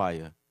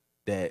hellfire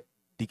that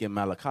Deacon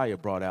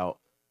Semachiah brought out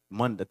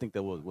Monday. I think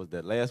that was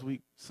that last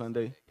week,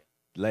 Sunday?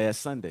 Last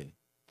Sunday.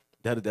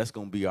 That's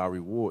gonna be our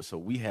reward. So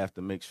we have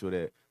to make sure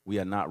that we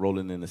are not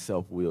rolling in the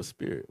self-willed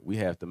spirit. We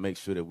have to make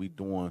sure that we're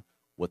doing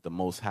what the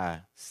Most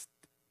High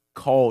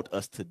called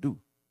us to do.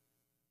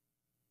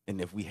 And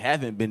if we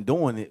haven't been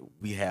doing it,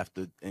 we have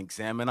to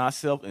examine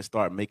ourselves and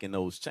start making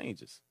those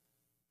changes.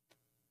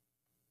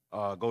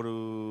 Go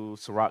to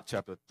Sirach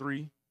chapter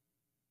 3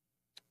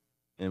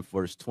 and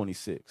verse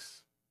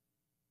 26.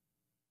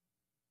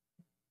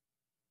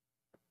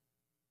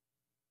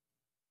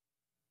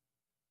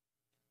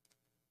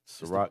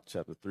 Sirach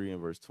chapter 3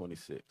 and verse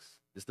 26.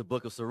 It's the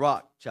book of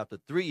Sirach, chapter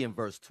 3 and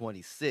verse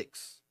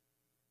 26.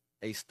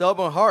 A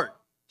stubborn heart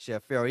shall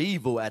fare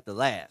evil at the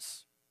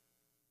last,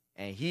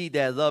 and he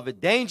that loveth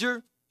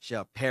danger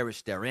shall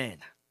perish therein.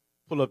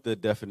 Pull up the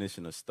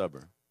definition of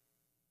stubborn.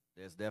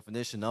 There's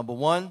definition number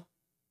 1,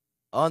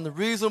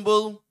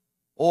 unreasonable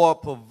or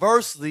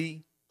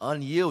perversely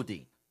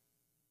unyielding.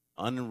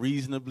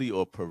 Unreasonably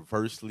or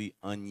perversely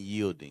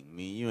unyielding. I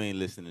mean, you ain't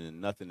listening to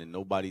nothing and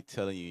nobody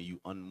telling you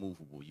you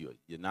unmovable.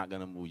 You're not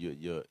gonna move.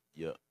 You're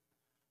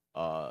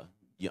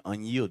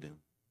unyielding.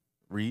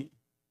 Read.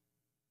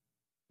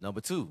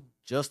 Number 2,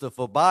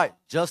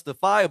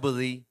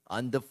 justifiably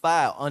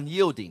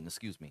unyielding.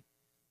 Excuse me.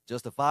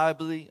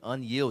 Justifiably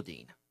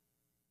unyielding.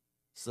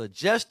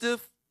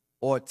 Suggestive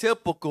or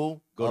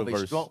typical Go of to a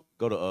verse. strong.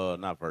 Go to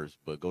not verse,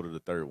 but go to the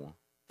third one.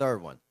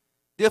 Third one.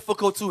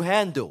 Difficult to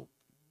handle,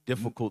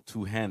 Difficult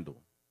to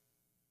handle.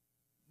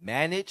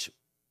 manage,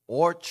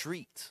 or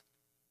treat.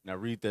 Now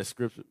read that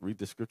scripture. Read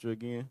the scripture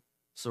again.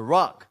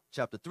 Sirach,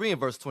 chapter 3 and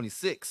verse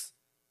 26.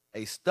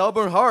 A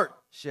stubborn heart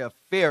shall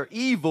fare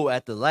evil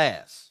at the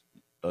last.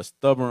 A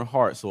stubborn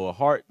heart. So a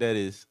heart that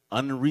is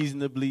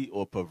unreasonably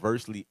or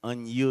perversely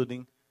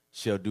unyielding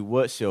shall do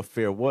what? Shall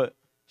fare what?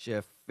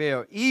 Shall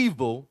fare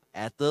evil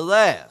at the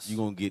last. You're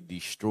gonna get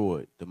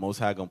destroyed. The Most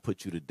High gonna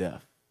put you to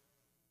death.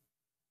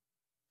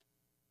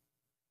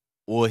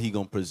 Or he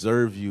gonna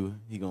preserve you.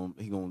 He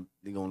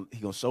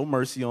gonna show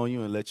mercy on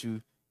you and let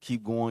you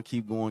keep going,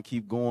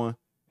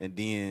 and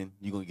then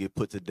you're gonna get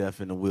put to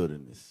death in the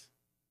wilderness.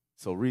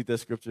 So read that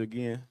scripture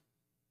again.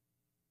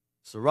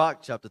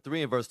 Sirach, chapter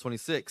 3 and verse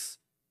 26.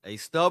 A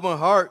stubborn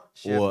heart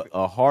shall Or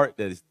a heart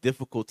that is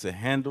difficult to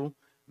handle,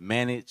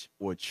 manage,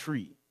 or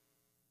treat.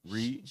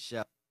 Read.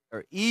 shall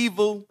fare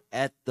evil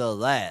at the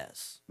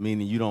last.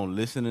 Meaning you don't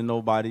listen to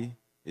nobody.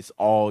 It's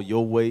all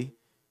your way.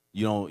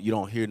 You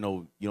don't hear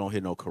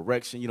no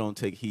correction. You don't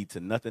take heed to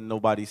nothing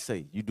nobody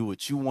say. You do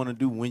what you want to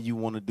do when you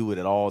want to do it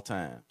at all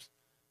times.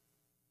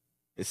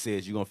 It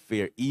says you're gonna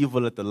fare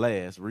evil at the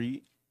last.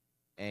 Read.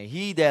 And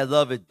he that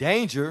loveth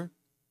danger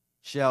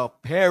shall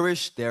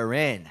perish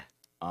therein.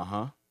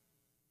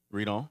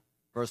 Read on.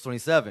 Verse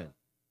 27.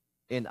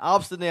 An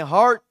obstinate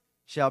heart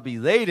shall be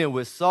laden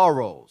with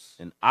sorrows.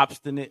 An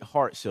obstinate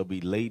heart shall be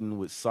laden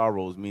with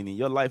sorrows, meaning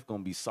your life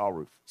gonna be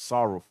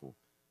sorrowful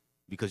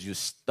because you're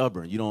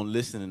stubborn. You don't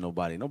listen to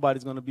nobody.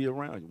 Nobody's gonna be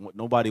around you.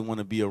 Nobody want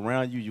to be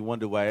around you. You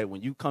wonder why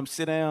when you come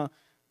sit down,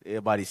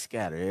 everybody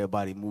scatter.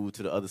 Everybody move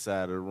to the other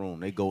side of the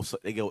room. They go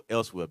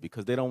elsewhere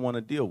because they don't want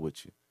to deal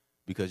with you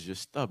because you're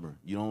stubborn.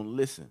 You don't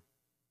listen.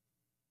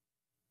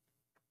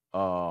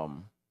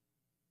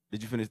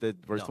 Did you finish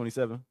that verse No.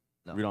 27?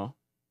 No. Read on.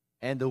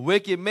 And the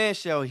wicked man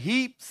shall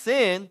heap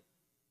sin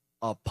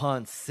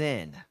upon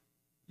sin.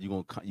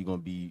 You're gonna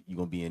be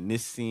in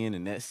this sin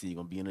and that sin. You're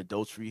gonna be in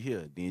adultery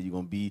here. Then you're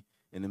gonna be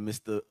in the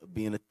midst of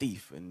being a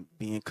thief and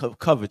being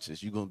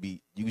covetous. You're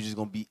just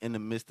gonna be in the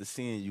midst of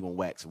sin. You're gonna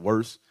wax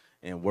worse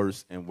and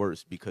worse and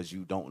worse because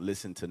you don't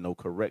listen to no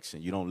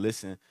correction. You don't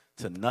listen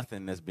to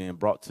nothing that's being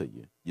brought to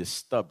you. You're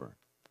stubborn.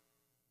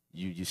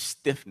 You're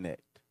stiff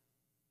necked.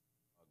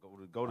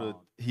 Go to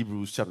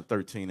Hebrews chapter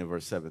 13 and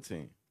verse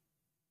 17.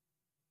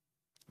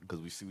 Because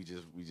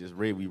we just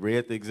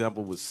read the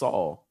example with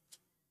Saul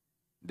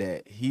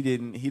that he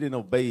didn't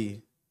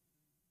obey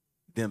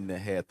them that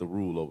had the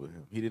rule over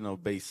him. He didn't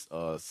obey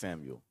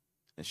Samuel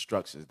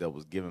instructions that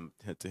was given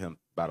to him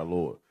by the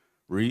Lord.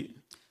 Read.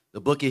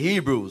 The book of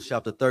Hebrews,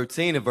 chapter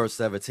 13 and verse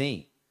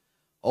 17.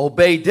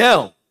 Obey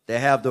them that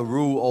have the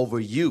rule over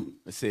you.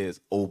 It says,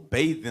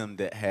 obey them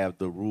that have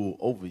the rule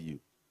over you.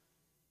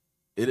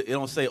 It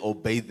don't say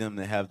obey them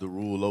that have the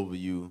rule over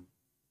you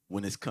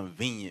when it's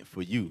convenient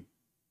for you,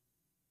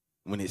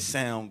 when it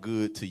sound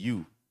good to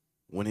you,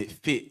 when it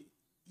fit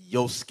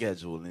your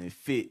schedule and it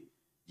fit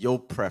your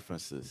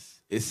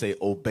preferences. It say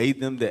obey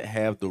them that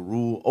have the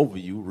rule over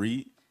you.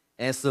 Read.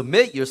 And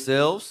submit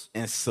yourselves.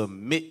 And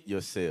submit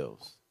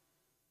yourselves.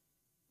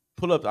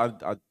 Pull up.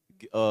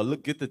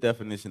 Get the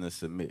definition of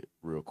submit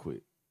real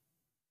quick.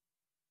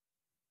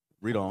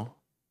 Read on.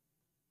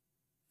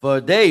 For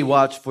they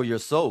watch for your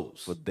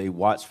souls. For they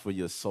watch for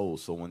your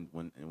souls. So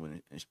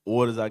when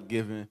orders are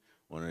given,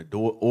 when the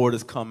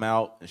orders come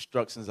out,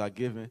 instructions are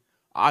given,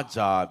 our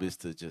job is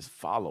to just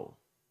follow.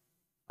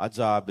 Our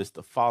job is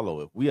to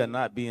follow. If we are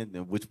not being,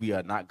 which we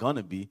are not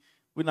gonna be,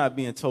 we're not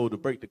being told to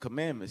break the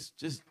commandments.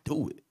 Just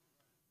do it.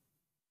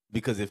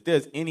 Because if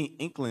there's any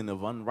inkling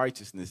of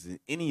unrighteousness in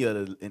any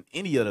of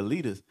the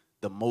leaders,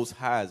 the Most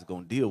High is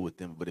gonna deal with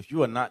them. But if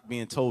you are not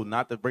being told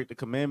not to break the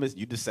commandments,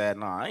 you decide,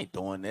 nah, I ain't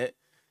doing that.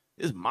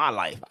 It's my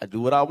life. I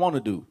do what I want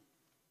to do.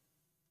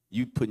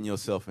 You putting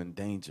yourself in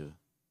danger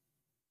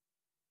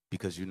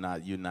because you're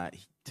not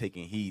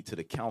taking heed to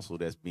the counsel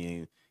that's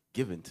being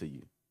given to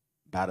you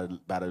by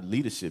the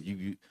leadership.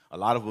 A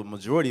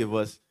majority of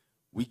us,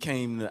 we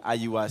came to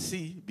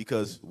IUIC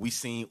because we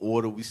seen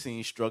order, we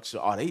seen structure.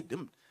 Oh, they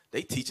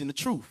teaching the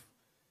truth.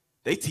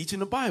 They teaching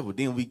the Bible.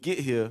 Then we get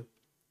here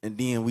and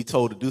then we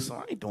told to do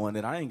something. I ain't doing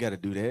that. I ain't got to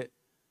do that.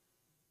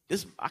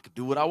 I could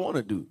do what I want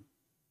to do.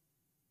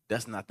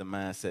 That's not the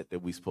mindset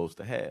that we're supposed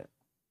to have.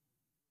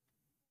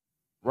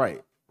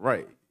 Right.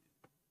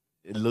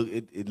 It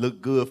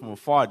looked good from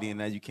afar, then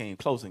now you came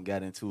close and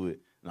got into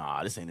it.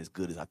 Nah, this ain't as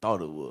good as I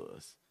thought it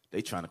was.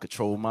 They trying to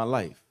control my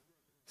life.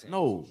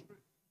 No.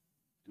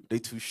 They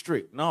too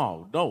strict.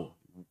 No.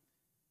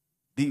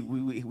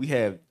 We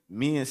have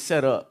men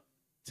set up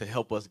to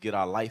help us get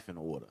our life in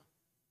order.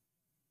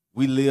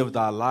 we lived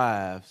our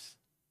lives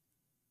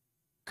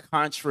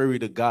contrary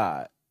to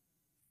God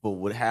for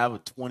would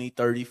have 20,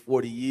 30,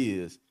 40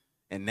 years.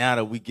 And now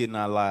that we getting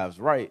our lives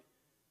right,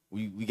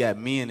 we got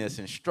men that's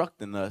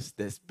instructing us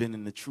that's been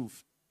in the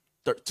truth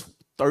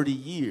 30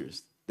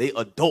 years. They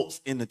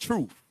adults in the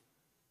truth,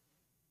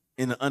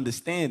 in the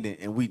understanding,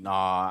 and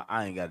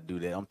I ain't got to do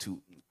that.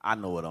 I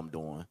know what I'm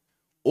doing.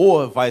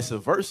 Or vice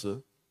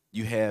versa,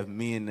 you have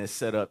men that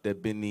set up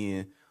that been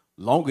in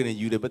longer than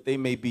you, but they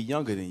may be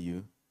younger than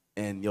you,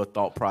 and your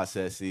thought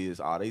process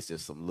is, they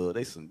just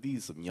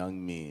these some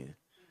young men.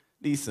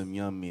 These some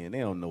young men. They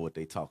don't know what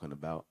they talking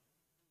about.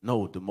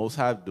 No, the Most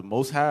High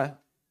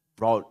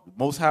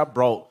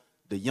brought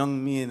the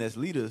young men as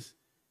leaders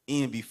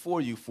in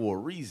before you for a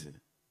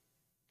reason.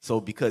 So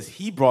because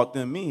he brought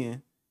them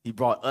in, he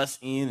brought us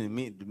in,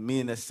 and the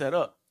men that set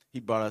up,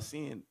 he brought us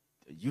in.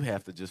 You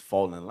have to just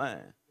fall in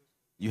line.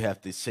 You have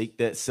to shake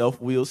that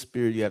self-will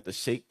spirit. You have to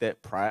shake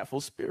that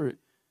prideful spirit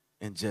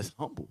and just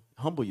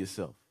humble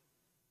yourself.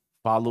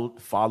 Follow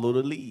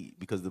the lead,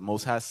 because the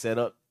Most High set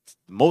up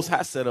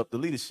the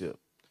leadership.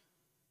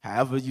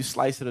 However you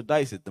slice it or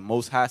dice it, the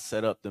Most High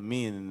set up the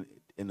men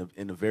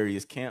in the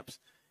various camps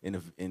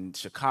in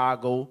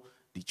Chicago,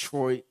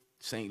 Detroit,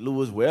 St.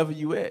 Louis, wherever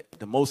you at.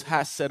 The Most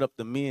High set up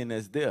the men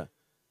that's there.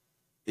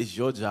 It's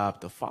your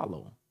job to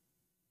follow.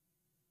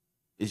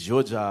 It's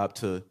your job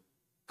to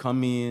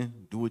come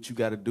in, do what you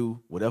got to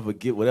do, whatever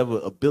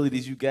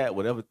abilities you got,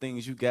 whatever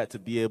things you got to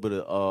be able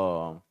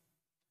to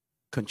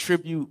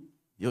contribute.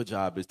 Your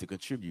job is to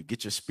contribute.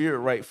 Get your spirit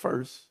right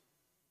first,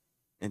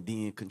 and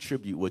then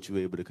contribute what you're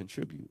able to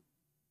contribute.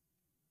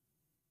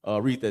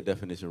 Read that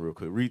definition real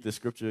quick. Read the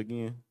scripture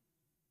again.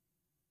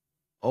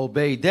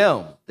 Obey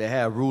them that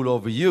have rule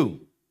over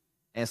you,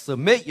 and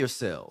submit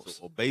yourselves.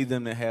 So obey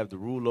them that have the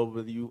rule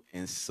over you,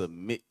 and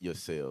submit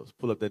yourselves.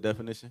 Pull up that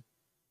definition.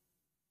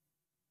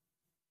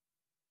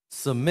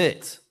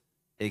 Submit,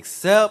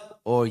 accept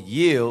or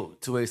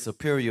yield to a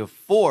superior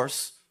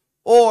force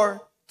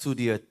or to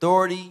the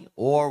authority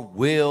or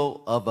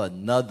will of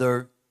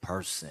another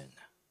person.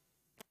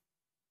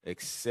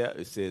 Accept,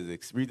 it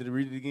says, read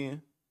it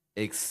again.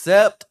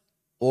 Accept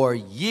or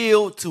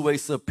yield to a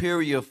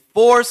superior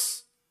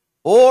force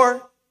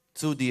or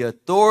to the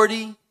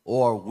authority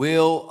or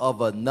will of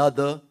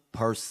another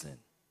person.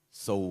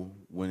 So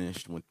when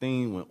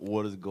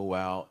orders go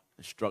out,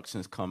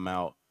 instructions come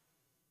out,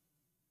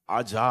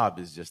 our job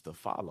is just to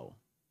follow.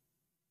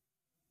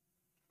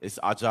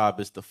 Our job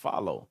is to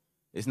follow.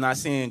 It's not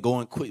saying go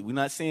and quit. We're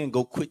not saying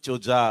go quit your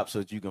job so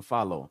that you can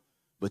follow.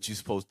 But you're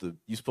supposed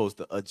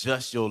to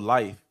adjust your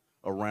life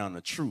around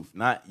the truth,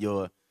 not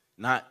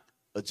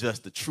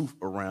adjust the truth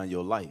around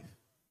your life.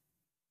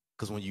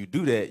 Because when you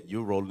do that,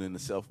 you're rolling in the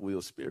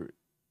self-will spirit.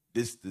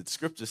 The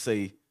scriptures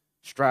say,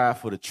 strive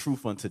for the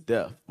truth unto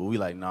death. But we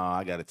like,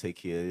 I got to take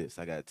care of this.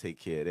 I got to take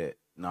care of that.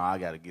 I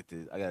got to get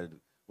this.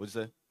 What'd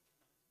you say?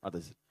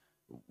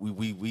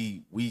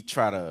 We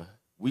try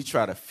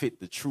to fit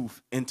the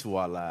truth into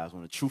our lives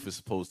when the truth is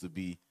supposed to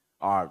be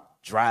our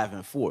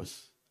driving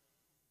force.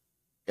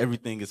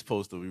 Everything is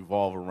supposed to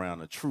revolve around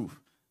the truth,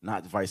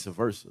 not vice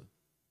versa.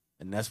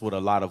 And that's what a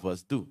lot of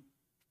us do.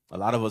 A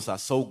lot of us are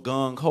so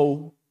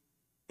gung-ho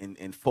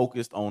and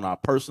focused on our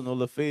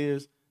personal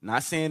affairs.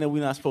 Not saying that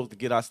we're not supposed to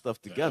get our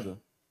stuff together,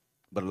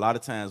 but a lot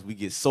of times we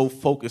get so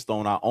focused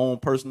on our own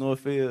personal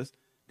affairs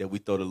that we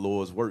throw the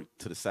Lord's work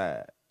to the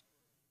side.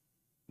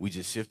 We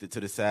just shift it to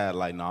the side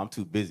like, I'm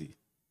too busy.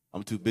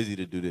 I'm too busy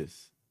to do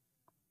this.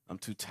 I'm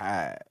too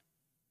tired.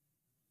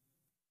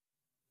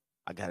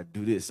 I got to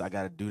do this. I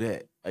got to do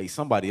that. Hey,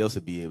 somebody else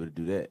will be able to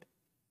do that.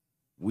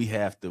 We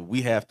have to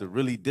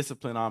really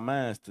discipline our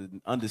minds to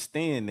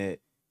understand that,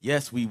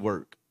 yes, we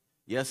work.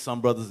 Yes,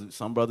 some brothers,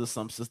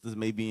 some sisters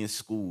may be in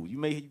school.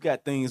 You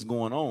got things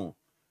going on.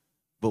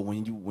 But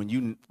when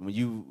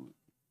you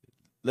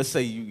let's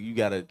say you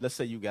got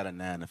a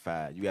 9 to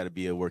 5. You got to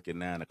be at work at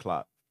 9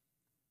 o'clock.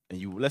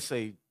 And let's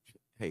say,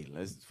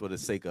 for the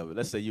sake of it,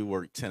 let's say you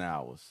work 10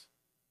 hours,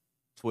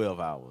 12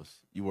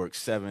 hours. You work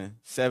 7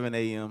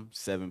 a.m.,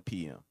 7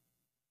 p.m.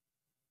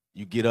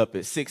 You get up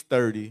at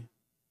 6:30,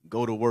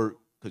 go to work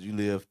because you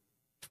live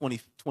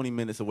 20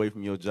 minutes away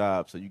from your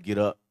job. So you get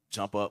up,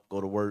 jump up, go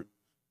to work,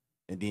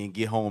 and then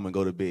get home and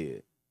go to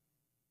bed.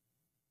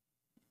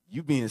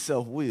 You being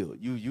self-willed.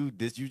 You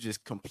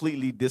just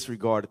completely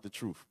disregarded the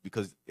truth,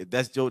 because if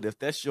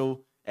that's your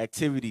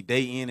activity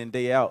day in and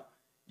day out,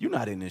 you're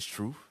not in this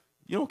truth.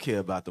 You don't care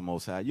about the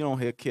Most High. You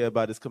don't care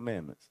about His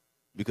commandments,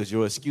 because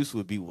your excuse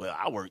would be, well,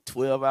 I work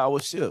 12-hour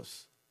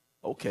shifts.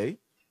 Okay,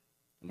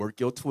 work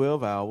your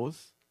 12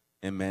 hours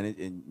and learn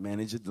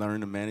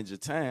to manage your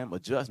time.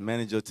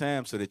 Manage your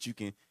time so that you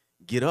can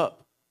get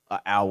up an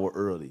hour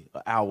early,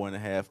 an hour and a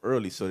half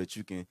early, so that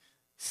you can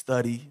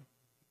study,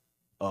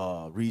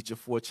 read your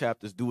 4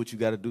 chapters, do what you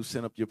got to do,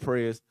 send up your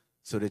prayers,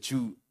 so that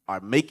you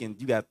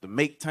got to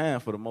make time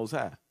for the Most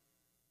High.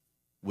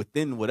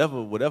 Within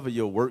whatever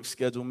your work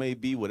schedule may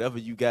be, whatever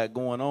you got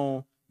going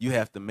on, you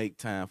have to make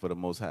time for the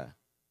Most High.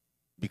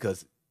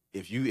 Because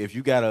if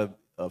you got a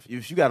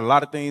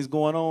lot of things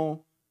going on,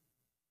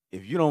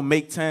 If you don't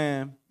make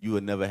time, you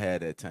will never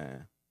have that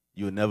time.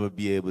 You will never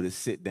be able to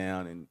sit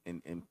down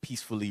and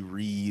peacefully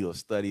read or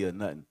study or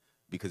nothing.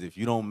 Because if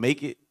you don't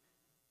make it,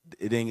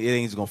 it ain't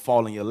just gonna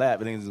fall in your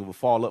lap. It ain't just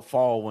gonna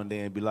fall one day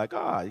and be like,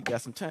 you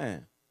got some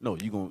time. No,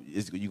 you're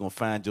gonna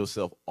find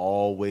yourself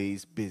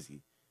always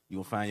busy. You're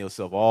gonna find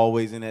yourself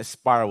always in that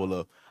spiral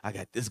of, I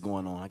got this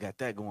going on, I got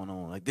that going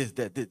on, like this,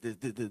 that, this.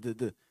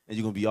 And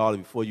you're gonna be all,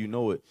 before you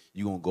know it,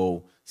 you're gonna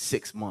go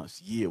 6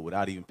 months, year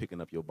without even picking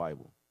up your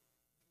Bible.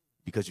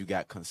 Because you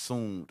got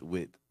consumed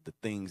with the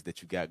things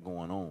that you got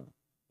going on.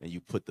 And you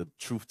put the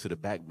truth to the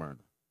back burner.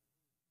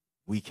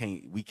 We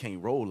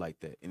can't roll like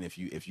that. And if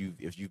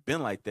you've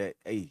been like that,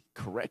 hey,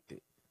 correct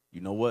it.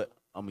 You know what?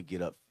 I'm gonna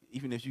get up.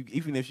 Even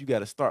if you got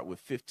to start with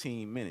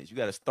 15 minutes, you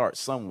got to start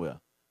somewhere.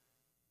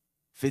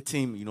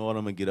 15. You know what?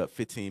 I'm gonna get up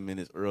 15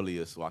 minutes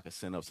earlier so I can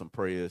send up some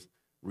prayers,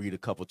 read a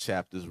couple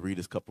chapters, read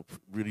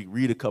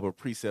a couple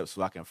precepts,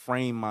 so I can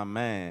frame my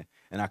mind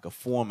and I can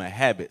form a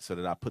habit so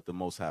that I put the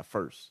Most High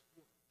first.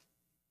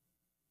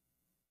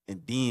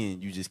 And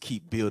then you just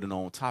keep building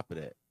on top of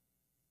that.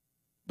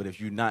 But if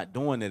you're not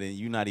doing that and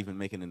you're not even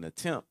making an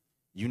attempt,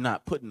 you're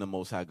not putting the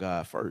Most High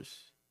God first.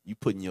 You're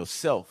putting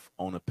yourself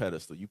on a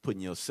pedestal. You're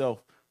putting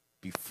yourself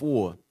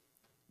before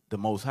the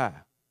Most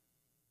High.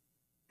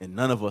 And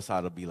none of us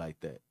ought to be like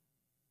that.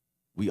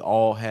 We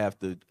all have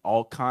to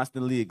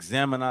constantly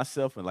examine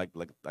ourselves, and like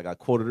I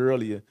quoted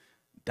earlier,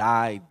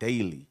 die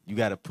daily. We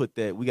got to put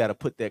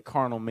that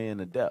carnal man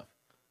to death.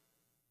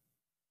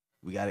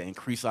 We got to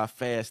increase our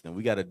fasting.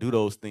 We got to do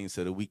those things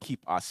so that we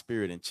keep our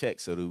spirit in check,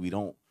 so that we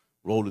don't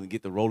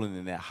get rolling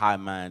in that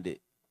high-minded,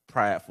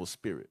 prideful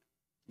spirit.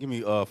 Give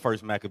me 1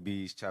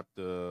 Maccabees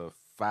chapter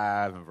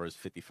 5 and verse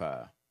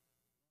 55.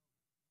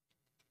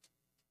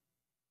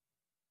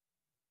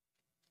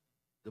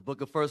 The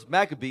book of 1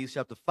 Maccabees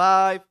chapter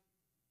 5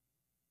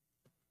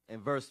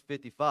 and verse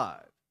 55.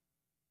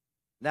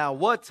 Now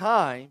what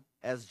time,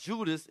 as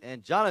Judas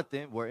and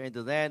Jonathan were in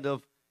the land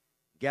of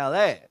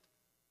Galilee,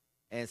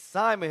 and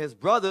Simon his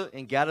brother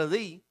in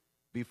Galilee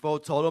before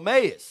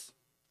Ptolemais.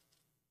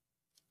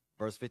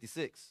 Verse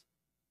 56.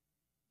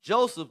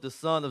 Joseph the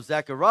son of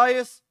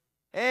Zacharias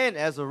and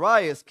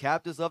Azarias,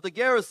 captains of the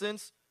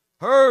garrisons,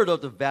 heard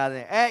of the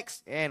valiant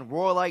acts and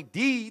warlike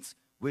deeds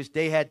which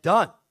they had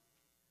done.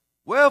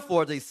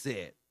 Wherefore they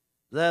said,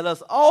 let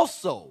us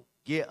also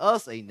get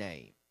us a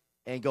name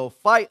and go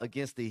fight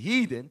against the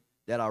heathen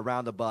that are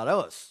round about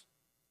us.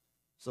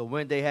 So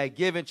when they had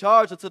given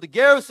charge unto the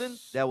garrison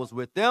that was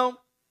with them,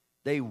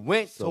 they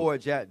went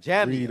toward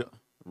Jamnia.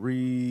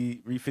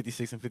 Read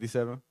 56 and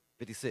 57.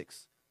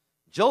 56.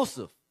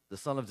 Joseph, the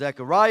son of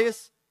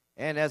Zacharias,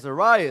 and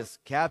Azarias,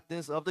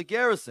 captains of the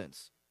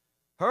garrisons,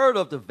 heard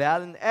of the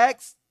valiant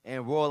acts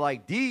and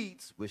warlike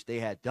deeds which they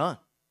had done.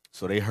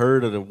 So they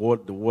heard of the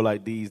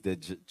warlike deeds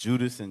that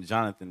Judas and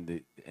Jonathan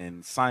did,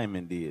 and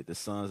Simon did, the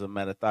sons of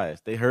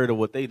Mattathias. They heard of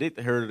what they did.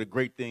 They heard of the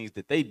great things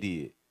that they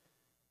did.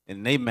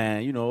 And they,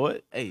 man, you know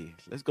what? Hey,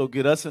 let's go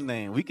get us a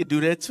name. We could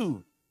do that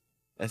too.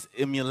 That's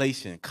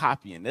emulation,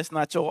 copying.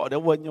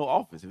 That wasn't your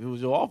office. If it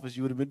was your office,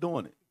 you would have been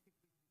doing it.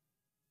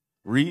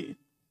 Read.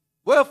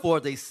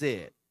 Wherefore they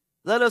said,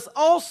 let us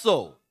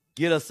also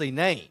get us a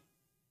name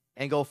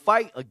and go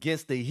fight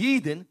against the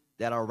heathen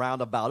that are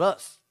round about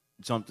us.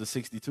 Jump to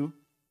 62.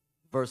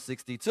 Verse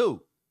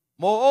 62.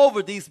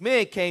 Moreover, these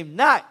men came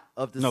not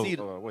of the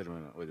seed of... Wait a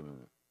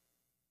minute.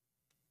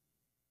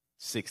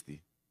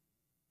 60.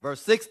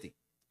 Verse 60.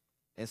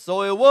 And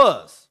so it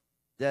was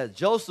that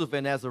Joseph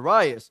and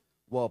Azarias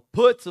were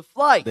put to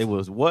flight. They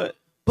was what?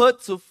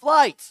 Put to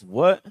flight.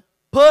 What?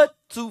 Put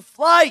to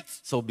flight.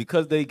 So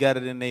because they got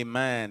it in their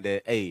mind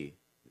that, hey,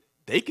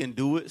 they can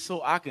do it,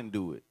 so I can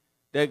do it.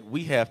 That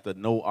we have to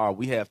know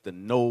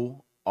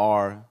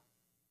our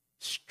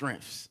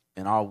strengths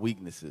and our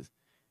weaknesses.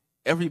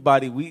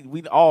 Everybody,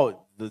 we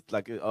all,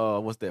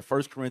 what's that?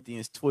 1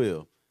 Corinthians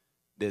 12.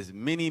 There's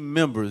many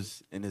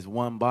members in this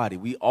one body.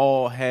 We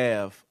all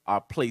have our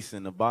place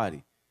in the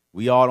body.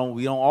 We don't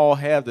all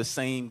have the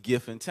same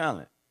gift and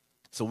talent.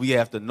 So we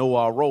have to know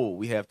our role.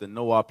 We have to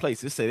know our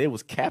place. It say they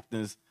was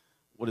captains.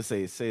 What did it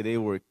say? It say they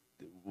were,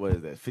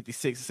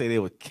 56? It say they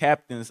were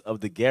captains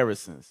of the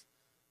garrisons.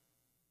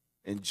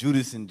 And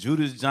Judas,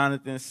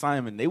 Jonathan,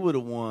 Simon, they were the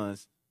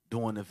ones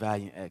doing the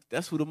valiant act.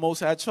 That's who the Most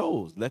High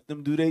chose. Let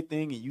them do their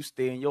thing, and you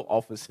stay in your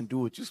office and do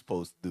what you're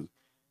supposed to do.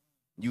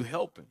 You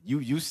helping.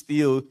 You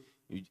still,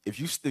 if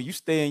you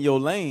stay in your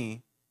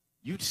lane,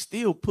 you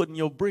still putting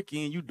your brick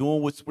in. You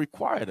doing what's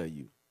required of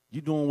you. You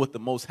doing what the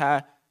Most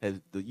High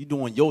has. You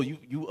doing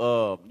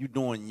you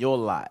doing your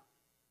lot.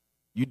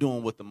 You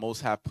doing what the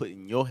Most High put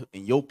in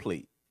your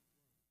plate.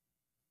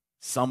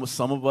 Some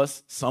of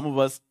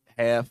us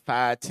have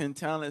 5, 10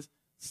 talents.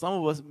 Some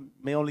of us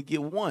may only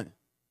get 1.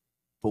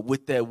 But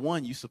with that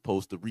 1, you're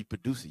supposed to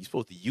reproduce it. You're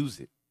supposed to use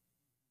it.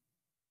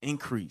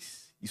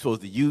 Increase. You're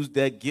supposed to use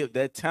that gift,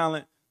 that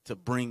talent to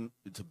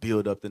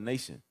build up the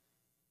nation.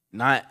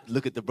 Not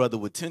look at the brother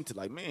with 10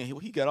 like, man,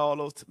 he got all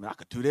those. Man, I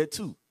could do that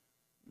too.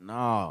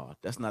 No,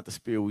 that's not the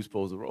spirit we're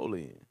supposed to roll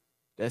in.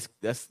 That's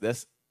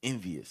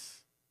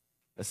envious.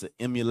 That's an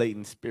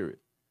emulating spirit.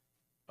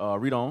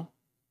 Read on.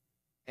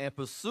 and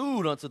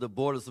pursued unto the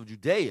borders of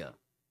Judea.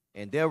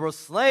 And there were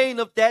slain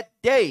of that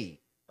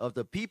day of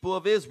the people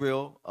of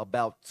Israel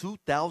about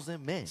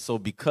 2,000 men. So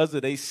because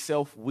of their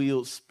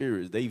self-willed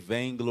spirits, they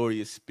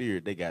vainglorious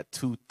spirit, they got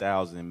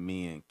 2,000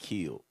 men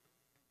killed.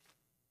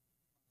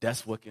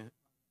 That's what can.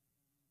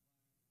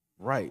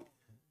 Right.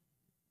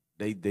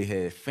 They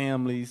had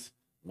families,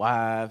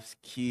 wives,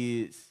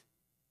 kids,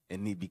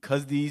 and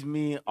because these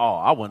men,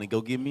 I want to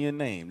go get me a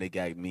name. They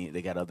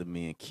got other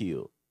men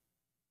killed.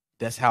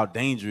 That's how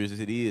dangerous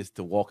it is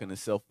to walk in the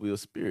self-willed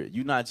spirit.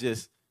 You're not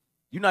just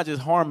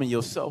harming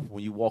yourself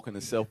when you walk in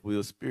the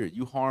self-willed spirit.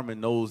 You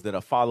harming those that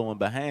are following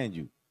behind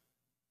you.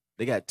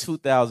 They got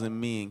 2,000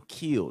 men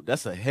killed.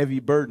 That's a heavy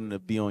burden to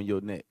be on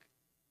your neck.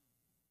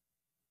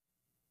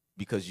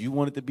 Because you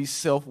wanted to be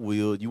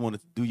self-willed, you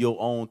wanted to do your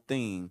own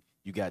thing,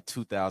 you got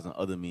 2,000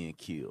 other men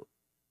killed.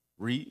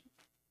 Read.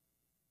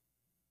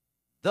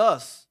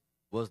 Thus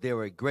was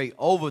there a great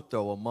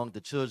overthrow among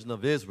the children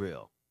of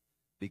Israel,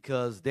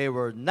 because they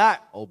were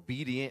not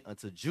obedient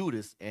unto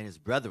Judas and his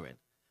brethren,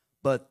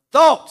 but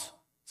thought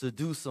to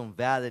do some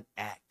valid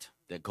act.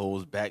 That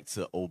goes back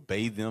to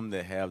obey them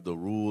that have the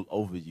rule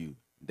over you.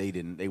 They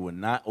were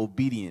not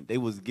obedient. They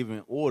was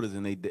giving orders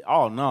and they did,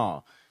 oh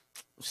no,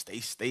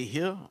 stay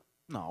here.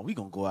 No, we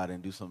gonna go out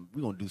and do something.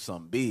 We gonna do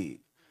something big.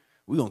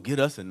 We gonna get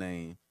us a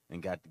name,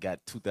 and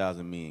got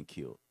 2,000 men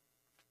killed.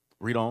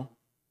 Read on.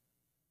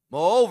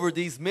 Moreover,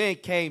 these men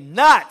came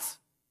not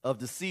of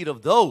the seed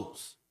of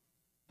those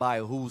by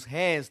whose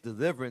hands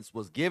deliverance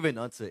was given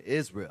unto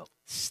Israel.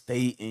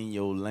 Stay in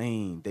your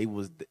lane.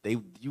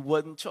 You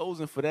wasn't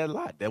chosen for that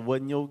lot. That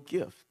wasn't your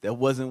gift. That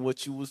wasn't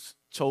what you was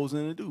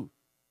chosen to do.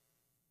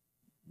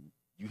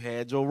 You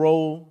had your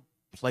role,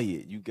 play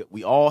it.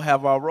 We all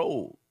have our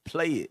role.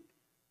 Play it.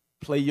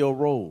 Play your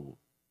role.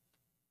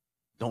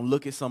 Don't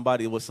look at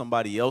what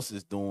somebody else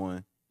is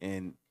doing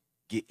and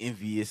get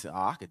envious. And,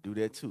 I could do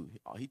that too.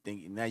 He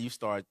think now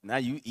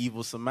you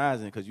evil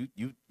surmising because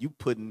you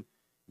putting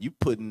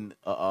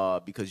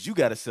because you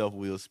got a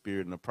self-willed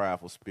spirit and a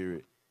prideful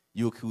spirit.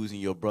 You accusing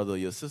your brother or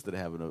your sister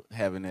to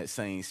having that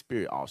same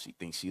spirit. Oh, she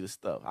thinks she the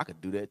stuff. I could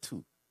do that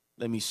too.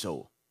 Let me show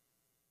her.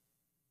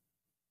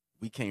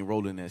 We can't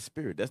roll in that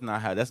spirit. That's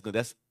not how. That's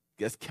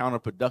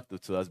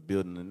counterproductive to us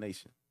building a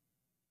nation.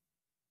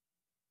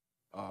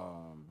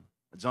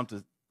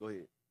 Go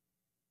ahead.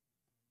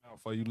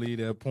 Before you leave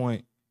that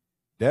point,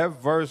 that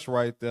verse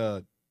right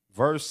there,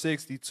 verse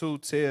 62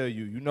 tell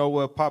you, you know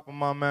what pop in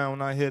my mind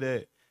when I hear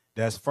that?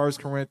 That's 1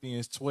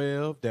 Corinthians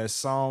 12, that's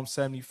Psalm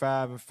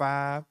 75 and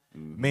 5,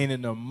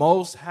 meaning the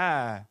Most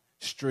High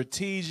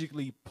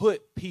strategically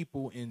put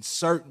people in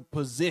certain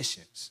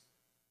positions.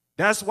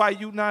 That's why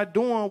you not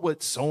doing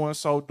what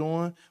so-and-so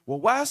doing. Well,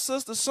 why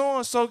sister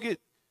so-and-so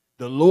get,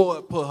 the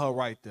Lord put her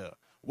right there.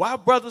 Why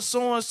brother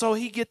so-and-so,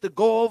 he get to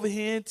go over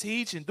here and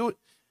teach and do it?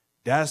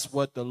 That's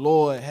what the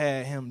Lord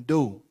had him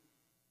do.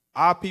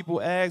 Our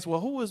people ask,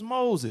 well, who is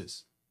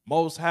Moses?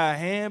 Most High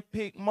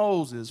handpicked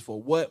Moses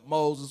for what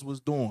Moses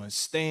was doing.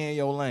 Stay in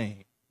your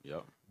lane.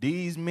 Yep.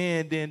 These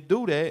men didn't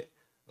do that.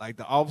 Like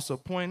the officer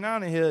pointing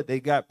out in here, they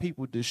got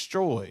people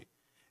destroyed.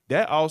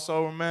 That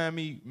also remind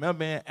me,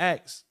 remember in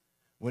Acts,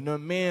 when the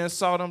men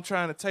saw them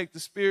trying to take the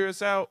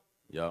spirits out,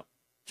 yep,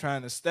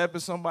 trying to step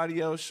in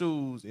somebody else's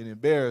shoes and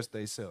embarrass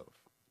themselves.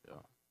 Yeah.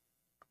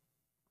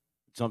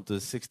 Jump to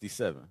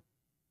 67.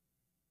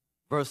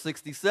 Verse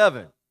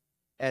 67.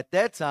 At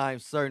that time,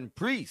 certain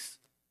priests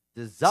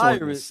So in the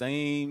desirous.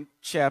 same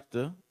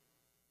chapter,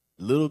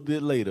 a little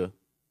bit later,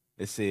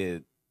 it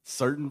said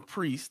certain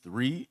priests,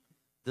 read,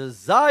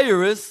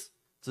 desirous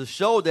to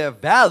show their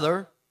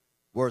valor,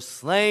 were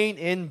slain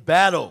in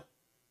battle.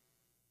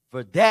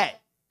 For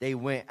that they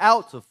went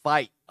out to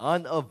fight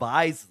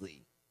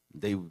unadvisedly.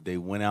 they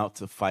went out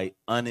to fight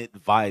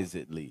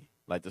unadvisedly.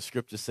 Like the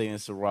scriptures say in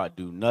Sirach,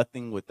 do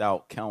nothing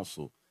without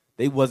counsel.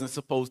 They wasn't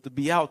supposed to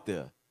be out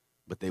there,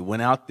 but they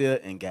went out there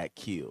and got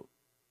killed.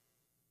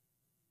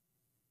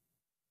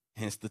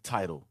 Hence the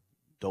title.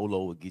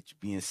 DOLO will get you.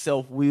 Being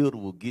self-willed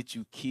will get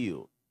you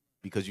killed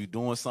because you're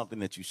doing something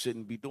that you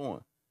shouldn't be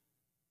doing.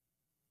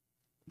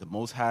 The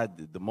Most High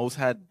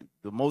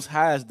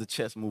is the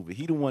chess mover.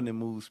 He the one that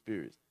moves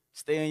spirits.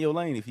 Stay in your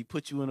lane. If he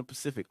put you in a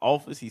specific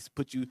office, he's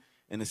put you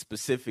in a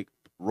specific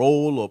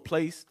role or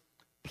place,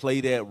 play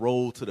that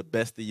role to the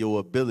best of your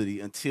ability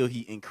until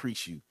he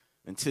increase you,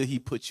 until he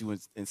puts you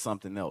in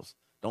something else.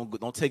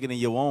 Don't take it in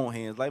your own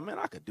hands. Like, man,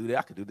 I could do that.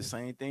 I could do the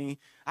same thing.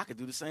 I could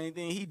do the same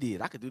thing he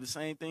did. I could do the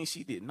same thing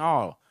she did.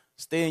 No,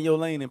 stay in your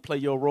lane and play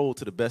your role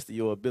to the best of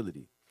your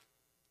ability.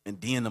 And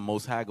then the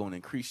Most High going to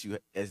increase you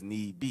as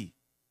need be,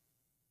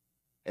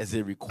 as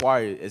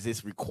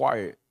it's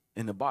required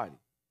in the body.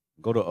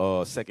 Go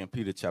to 2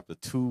 Peter chapter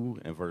 2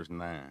 and verse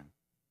 9.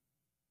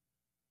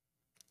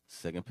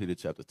 2 Peter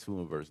chapter 2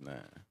 and verse 9.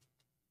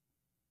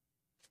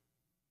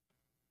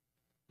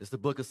 It's the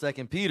book of 2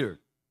 Peter,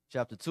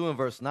 chapter 2 and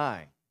verse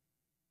 9.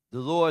 The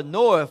Lord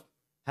knoweth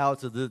how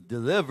to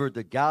deliver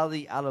the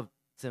godly out of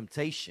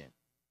temptation,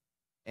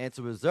 and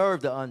to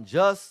reserve the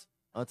unjust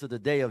unto the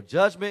day of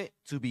judgment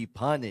to be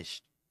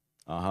punished.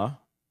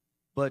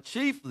 but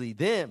chiefly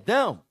them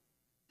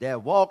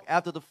that walk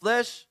after the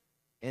flesh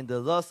in the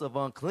lust of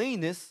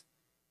uncleanness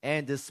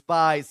and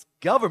despise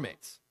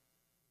government.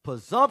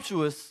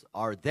 Presumptuous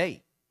are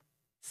they,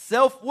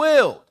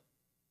 self-willed.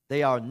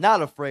 They are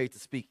not afraid to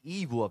speak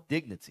evil of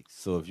dignities.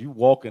 So if you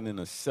walking in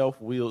a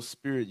self-willed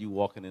spirit, you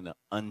walking in an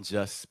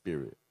unjust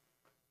spirit.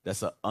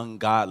 That's an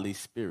ungodly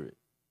spirit.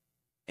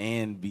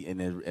 And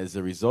as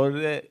a result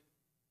of that,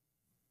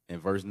 in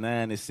verse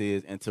 9 it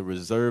says, and to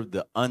reserve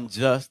the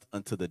unjust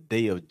unto the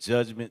day of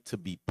judgment to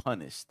be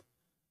punished.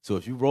 So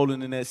if you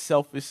rolling in that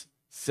selfish,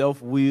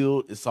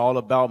 self-willed, it's all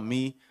about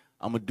me,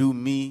 I'm going to do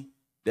me,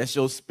 that's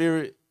your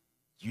spirit,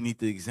 you need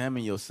to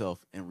examine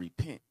yourself and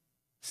repent.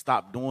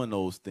 Stop doing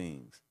those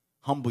things.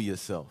 Humble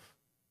yourself.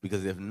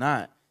 Because if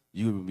not,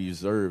 you will be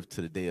reserved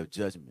to the day of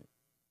judgment.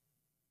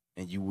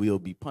 And you will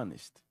be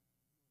punished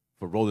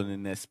for rolling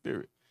in that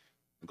spirit.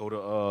 Go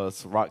to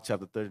Sirach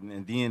chapter 30,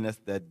 and then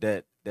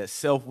that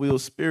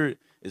self-willed spirit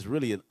is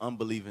really an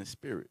unbelieving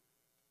spirit.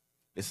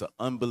 It's an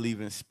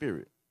unbelieving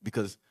spirit.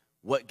 Because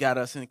what got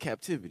us in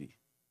captivity?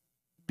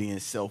 Being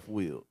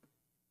self-willed.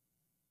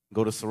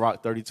 Go to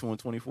Sirach 32 and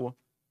 24.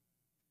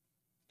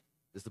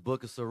 It's the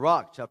book of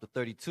Sirach, chapter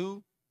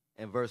 32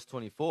 and verse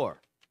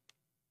 24.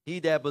 He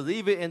that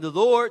believeth in the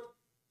Lord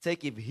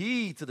taketh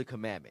heed to the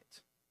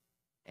commandment,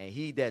 and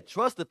he that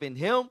trusteth in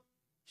him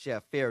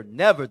shall fare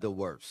never the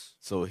worse.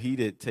 So he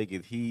that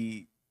taketh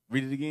heed,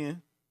 read it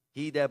again.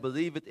 He that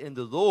believeth in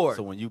the Lord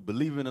So when you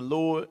believe in the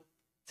Lord,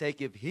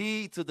 taketh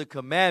heed to the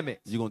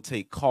commandments. you're going to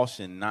take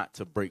caution not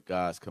to break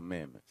God's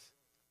commandments.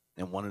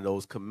 And one of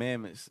those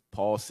commandments,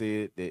 Paul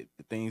said that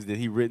the things that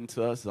he written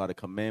to us are the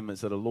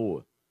commandments of the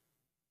Lord.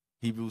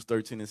 Hebrews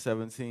 13 and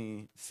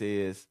 17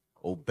 says,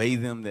 obey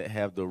them that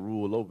have the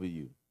rule over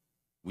you.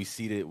 We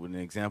see that with an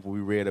example we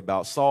read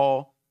about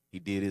Saul, he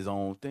did his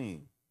own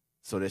thing.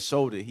 So that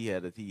showed that he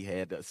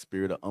had a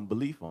spirit of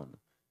unbelief on him.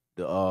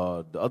 The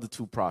other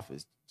two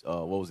prophets,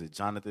 what was it,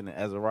 Jonathan and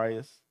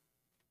Azarias?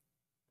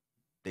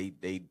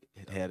 They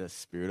had a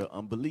spirit of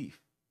unbelief.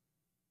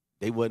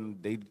 They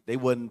wasn't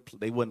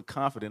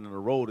confident in the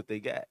role that they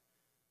got.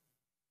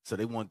 So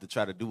they wanted to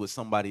try to do what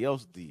somebody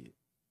else did.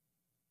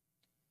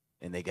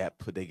 And they got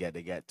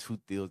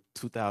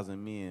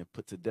 2,000 men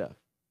put to death.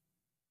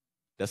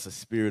 That's a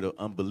spirit of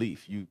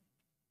unbelief. You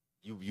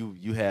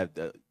have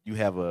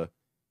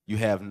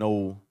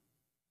no,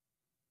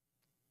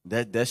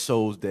 that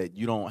shows that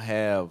you don't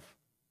have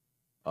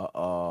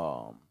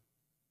what's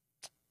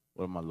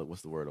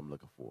the word I'm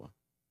looking for?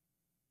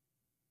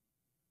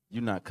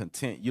 You're not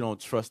content. You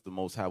don't trust the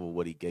Most High with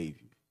what he gave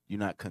you.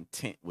 You're not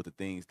content with the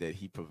things that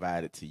he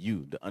provided to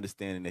you, the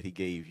understanding that he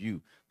gave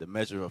you, the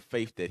measure of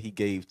faith that he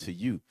gave to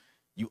you.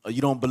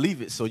 You don't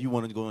believe it, so you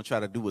want to go and try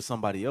to do what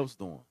somebody else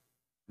doing.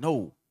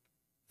 No.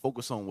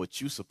 Focus on what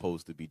you're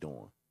supposed to be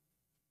doing.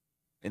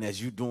 And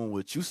as you're doing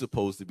what you're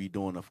supposed to be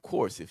doing, of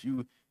course, if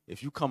you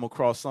come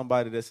across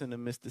somebody that's in the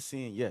midst of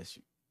sin, yes,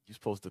 you're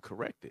supposed to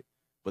correct it.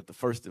 But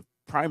the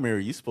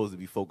primary, you're supposed to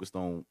be focused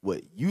on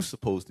what you're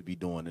supposed to be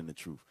doing in the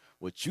truth,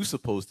 what you're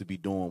supposed to be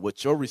doing,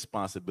 what your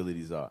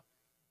responsibilities are.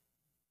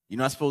 You're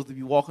not supposed to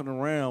be walking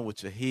around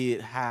with your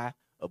head higher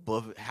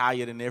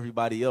than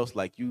everybody else,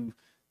 like I'm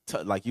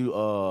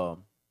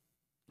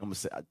gonna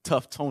say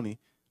tough Tony,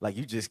 like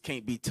you just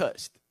can't be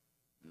touched.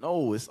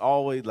 No, it's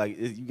always like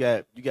you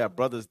got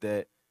brothers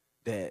that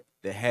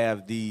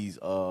have these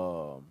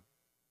what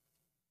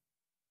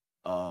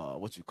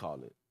you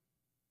call it,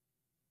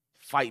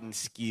 fighting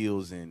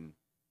skills and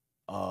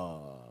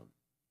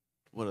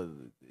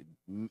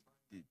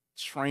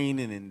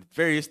training and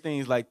various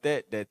things like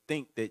that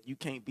think that you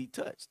can't be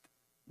touched.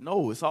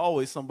 No, it's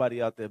always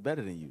somebody out there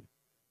better than you.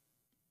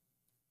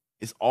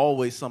 It's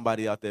always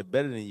somebody out there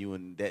better than you,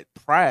 and that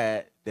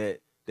pride,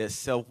 that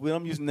self-will.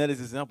 I'm using that as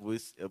an example.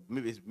 It's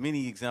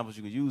many examples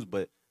you could use,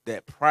 but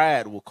that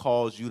pride will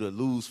cause you to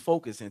lose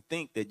focus and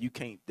think that you're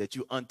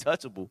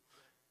untouchable.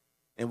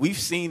 And we've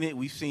seen it.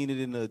 We've seen it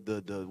in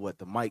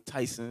the Mike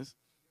Tysons.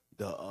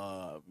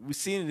 We've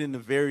seen it in the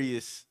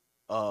various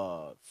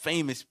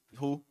famous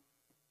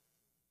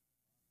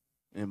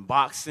in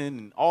boxing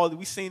and all.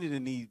 We've seen it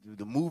in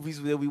the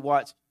movies that we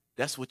watch.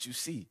 That's what you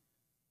see.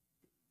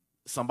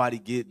 Somebody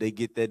get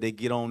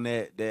on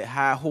that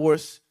high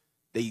horse.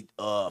 They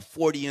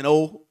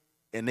 40-0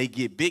 and they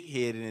get big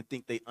headed and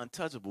think they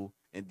untouchable,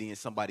 and then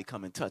somebody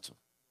come and touch them.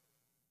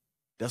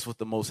 That's what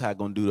the Most High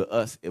gonna do to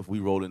us if we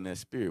roll in that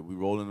spirit. We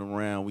rolling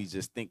around, we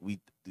just think we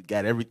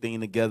got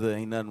everything together,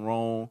 ain't nothing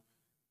wrong.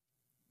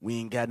 We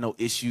ain't got no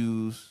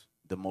issues.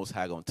 The Most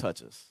High gonna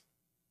touch us,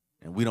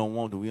 and we don't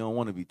want to. We don't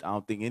want to be. I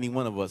don't think any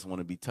one of us want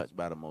to be touched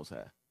by the Most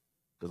High.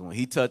 Because when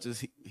he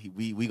touches,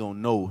 we gonna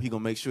know. He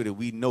gonna make sure that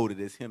we know that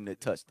it's him that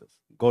touched us.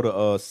 Go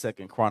to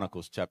 2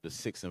 Chronicles chapter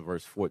 6 and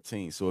verse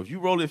 14. So if you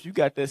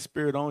got that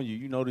spirit on you,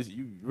 you notice,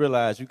 you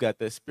realize you got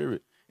that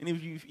spirit. And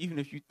even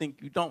if you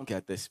think you don't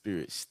got that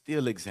spirit,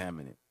 still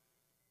examine it.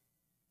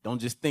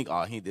 Don't just think,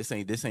 this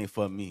ain't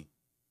for me.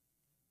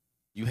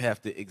 You have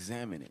to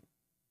examine it.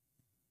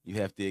 You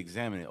have to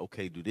examine it.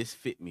 Okay, do this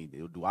fit me?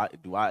 Do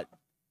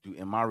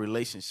in my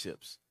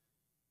relationships?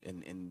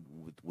 and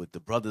with the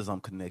brothers I'm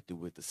connected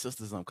with, the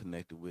sisters I'm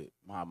connected with,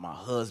 my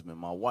husband,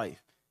 my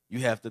wife. You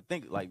have to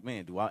think like,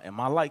 man, am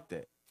I like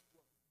that?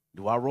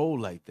 Do I roll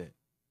like that?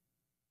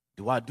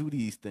 Do I do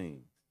these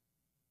things?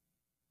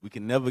 We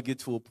can never get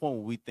to a point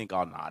where we think,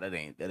 oh, nah, that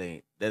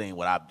ain't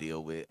what I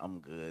deal with. I'm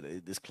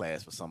good. This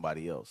class for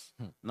somebody else.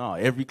 No,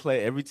 every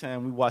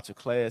time we watch a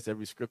class,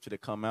 every scripture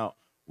that come out,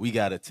 we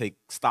got to take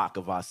stock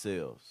of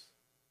ourselves.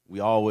 We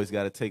always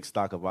got to take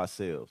stock of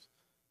ourselves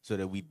so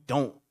that we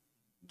don't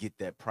get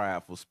that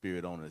prideful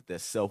spirit on us,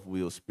 that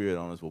self-willed spirit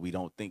on us, where we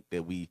don't think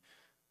that we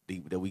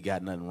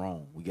got nothing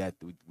wrong. We got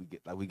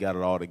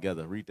it all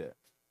together. Read that.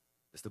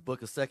 It's the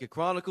book of 2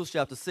 Chronicles,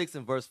 chapter 6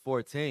 and verse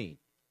 14.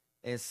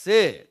 And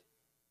said,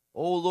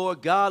 O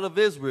Lord God of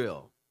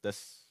Israel.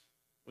 That's,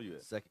 where you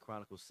at? 2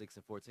 Chronicles 6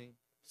 and 14.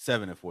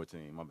 7 and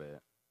 14, my bad.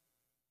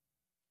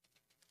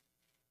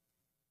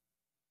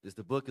 It's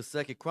the book of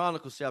 2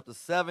 Chronicles, chapter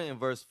 7 and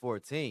verse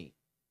 14.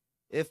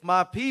 If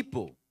my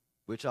people,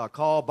 which are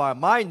called by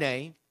my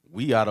name.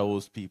 We are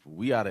those people.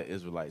 We are the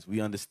Israelites.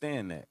 We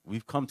understand that.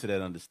 We've come to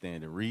that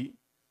understanding. Read.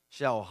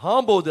 Shall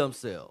humble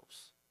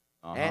themselves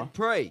and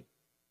pray.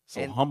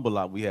 So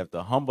we have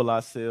to humble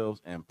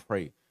ourselves and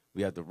pray.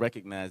 We have to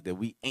recognize that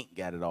we ain't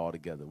got it all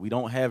together. We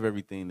don't have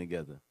everything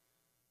together.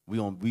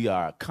 We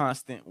are a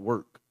constant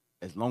work.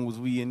 As long as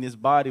we in this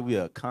body, we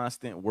are a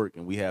constant work,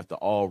 and we have to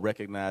all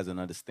recognize and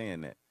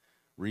understand that.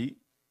 Read.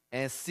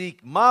 And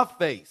seek my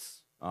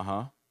face.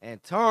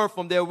 And turn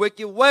from their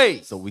wicked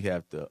ways. So we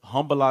have to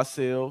humble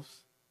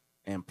ourselves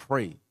and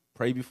pray.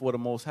 Pray before the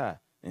Most High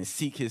and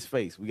seek his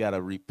face. We got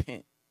to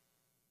repent.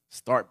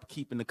 Start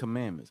keeping the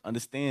commandments.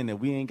 Understand that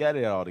we ain't got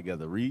it all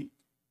together. Read.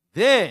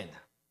 Then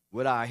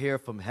would I hear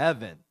from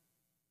heaven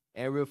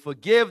and will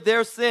forgive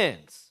their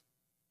sins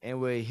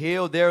and will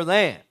heal their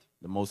land.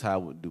 The Most High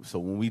would do. So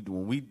when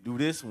we do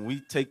this, when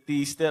we take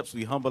these steps,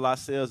 we humble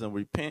ourselves and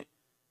repent,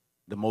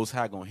 the Most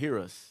High going to hear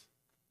us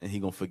and he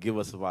going to forgive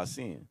us of our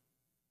sin.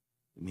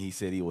 And he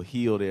said he will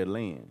heal their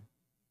land.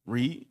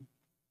 Read.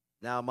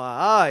 Now my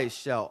eyes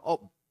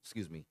shall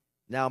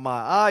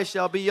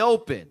be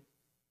open,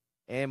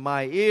 and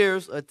my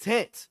ears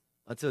attent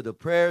unto the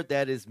prayer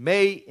that is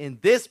made in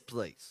this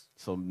place.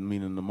 So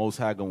meaning the Most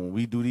High, when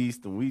we do these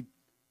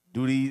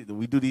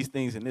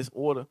things in this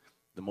order,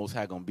 the Most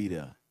High gonna be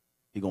there.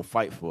 He gonna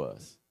fight for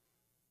us.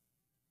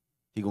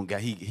 He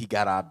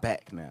got our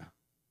back now,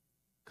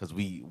 cause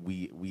we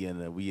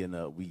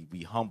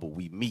humble,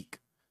 we meek.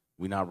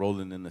 We're not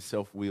rolling in the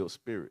self-willed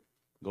spirit.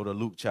 Go to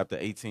Luke chapter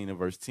 18 and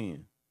verse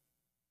 10.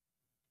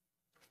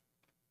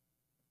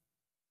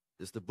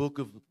 It's the book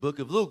of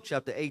Luke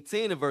chapter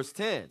 18 and verse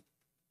 10.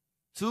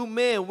 2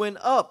 men went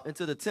up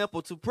into the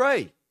temple to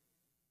pray,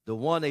 the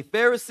one a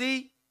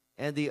Pharisee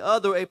and the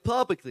other a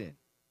publican.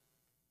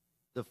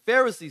 The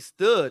Pharisee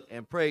stood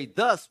and prayed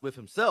thus with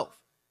himself,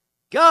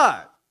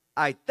 God,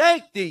 I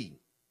thank thee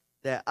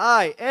that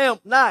I am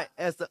not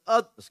as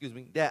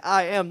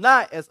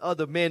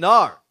other men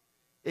are,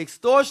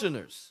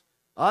 extortioners,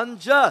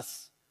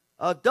 unjust,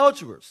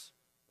 adulterers,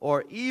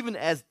 or even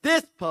as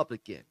this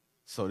publican.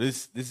 So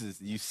this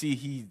is, you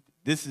see,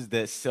 this is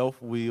that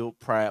self-willed,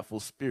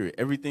 prideful spirit.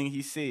 Everything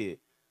he said,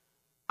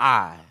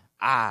 I'm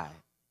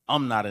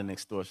not an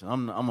extortion.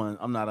 I'm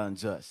not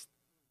unjust.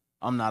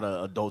 I'm not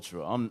an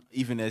adulterer. I'm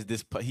even as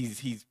this.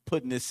 He's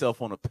putting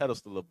himself on a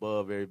pedestal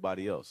above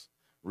everybody else.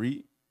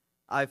 Read.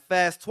 I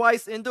fast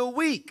twice in the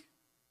week.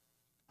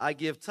 I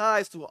give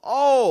tithes to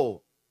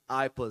all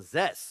I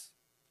possess.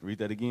 Read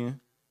that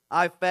again.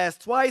 I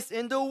fast twice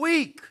in the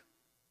week.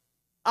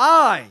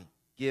 I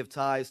give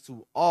tithes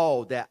to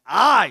all that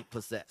I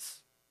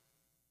possess.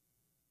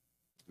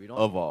 Read on.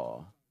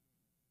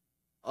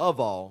 Of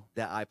all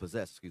that I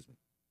possess. Excuse me.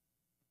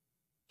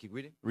 Keep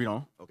reading. Read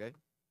on. Okay.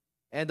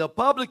 And the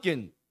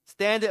publican,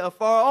 standing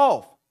afar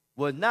off,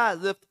 would not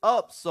lift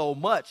up so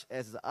much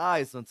as his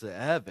eyes unto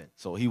heaven.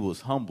 So he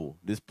was humble.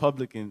 This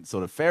publican, so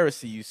the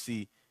Pharisee, you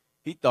see,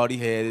 he thought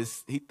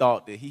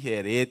that he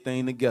had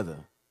everything together.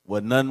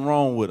 Wasn't nothing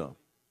wrong with him.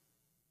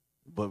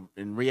 But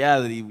in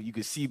reality, you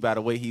could see by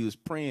the way he was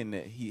praying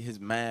that his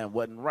mind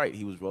wasn't right.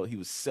 He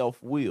was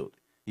self-willed.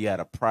 He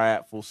had a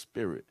prideful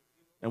spirit.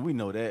 And we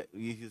know that.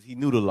 He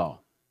knew the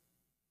law.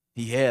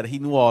 He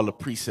knew all the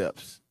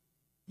precepts.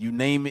 You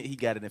name it, he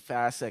got it in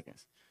 5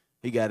 seconds.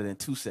 He got it in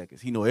 2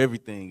 seconds. He know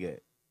everything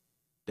yet.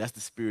 That's the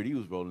spirit he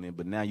was rolling in.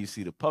 But now you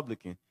see the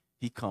publican,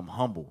 he come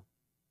humble,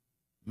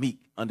 meek,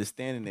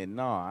 understanding that,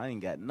 nah, I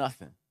ain't got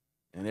nothing.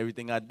 And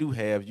everything I do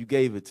have, you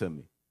gave it to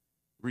me.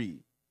 Read.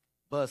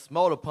 But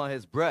smote upon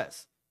his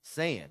breast,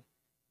 saying,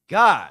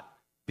 God,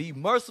 be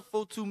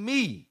merciful to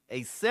me,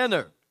 a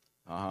sinner.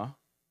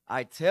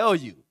 I tell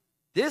you,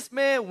 this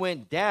man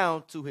went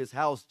down to his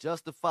house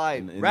justified.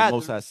 And the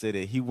Most High said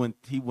that he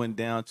went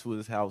down to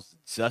his house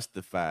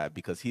justified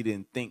because he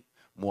didn't think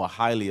more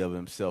highly of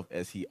himself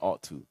as he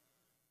ought to.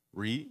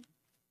 Read.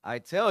 I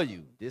tell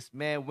you, this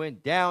man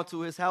went down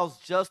to his house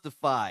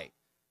justified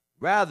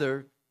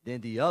rather than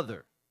the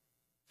other.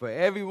 For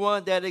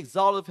everyone that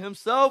exalteth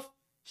himself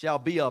shall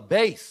be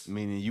abased.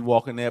 Meaning you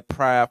walk in that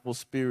prideful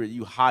spirit,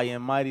 you high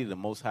and mighty, the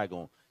Most High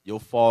your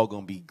fall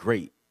gonna be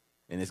great,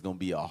 and it's gonna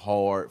be a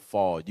hard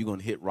fall. You're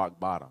gonna hit rock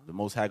bottom. The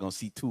Most High gonna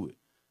see to it.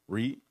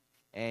 Read.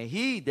 And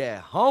he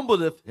that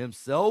humbleth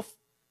himself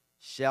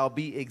shall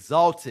be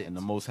exalted. And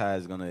the Most High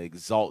is gonna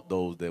exalt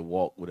those that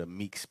walk with a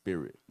meek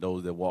spirit,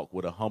 those that walk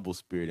with a humble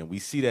spirit. And we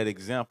see that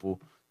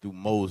example through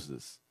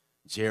Moses,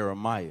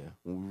 Jeremiah.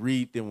 When we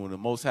read them, when the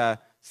Most High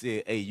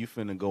said, hey, you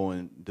finna go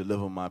and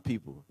deliver my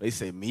people, they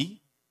say,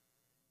 me?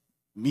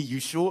 Me, you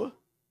sure?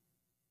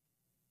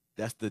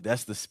 That's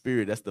the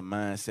spirit, that's the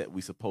mindset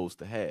we supposed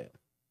to have.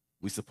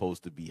 We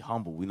supposed to be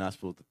humble. We're not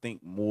supposed to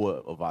think more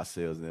of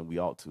ourselves than we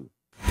ought to.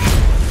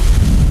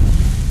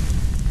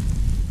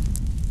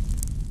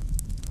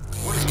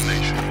 What is a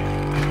nation?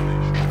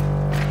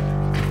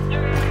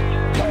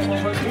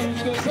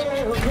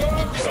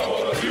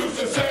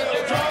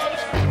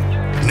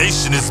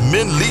 Nation is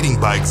men leading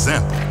by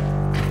example.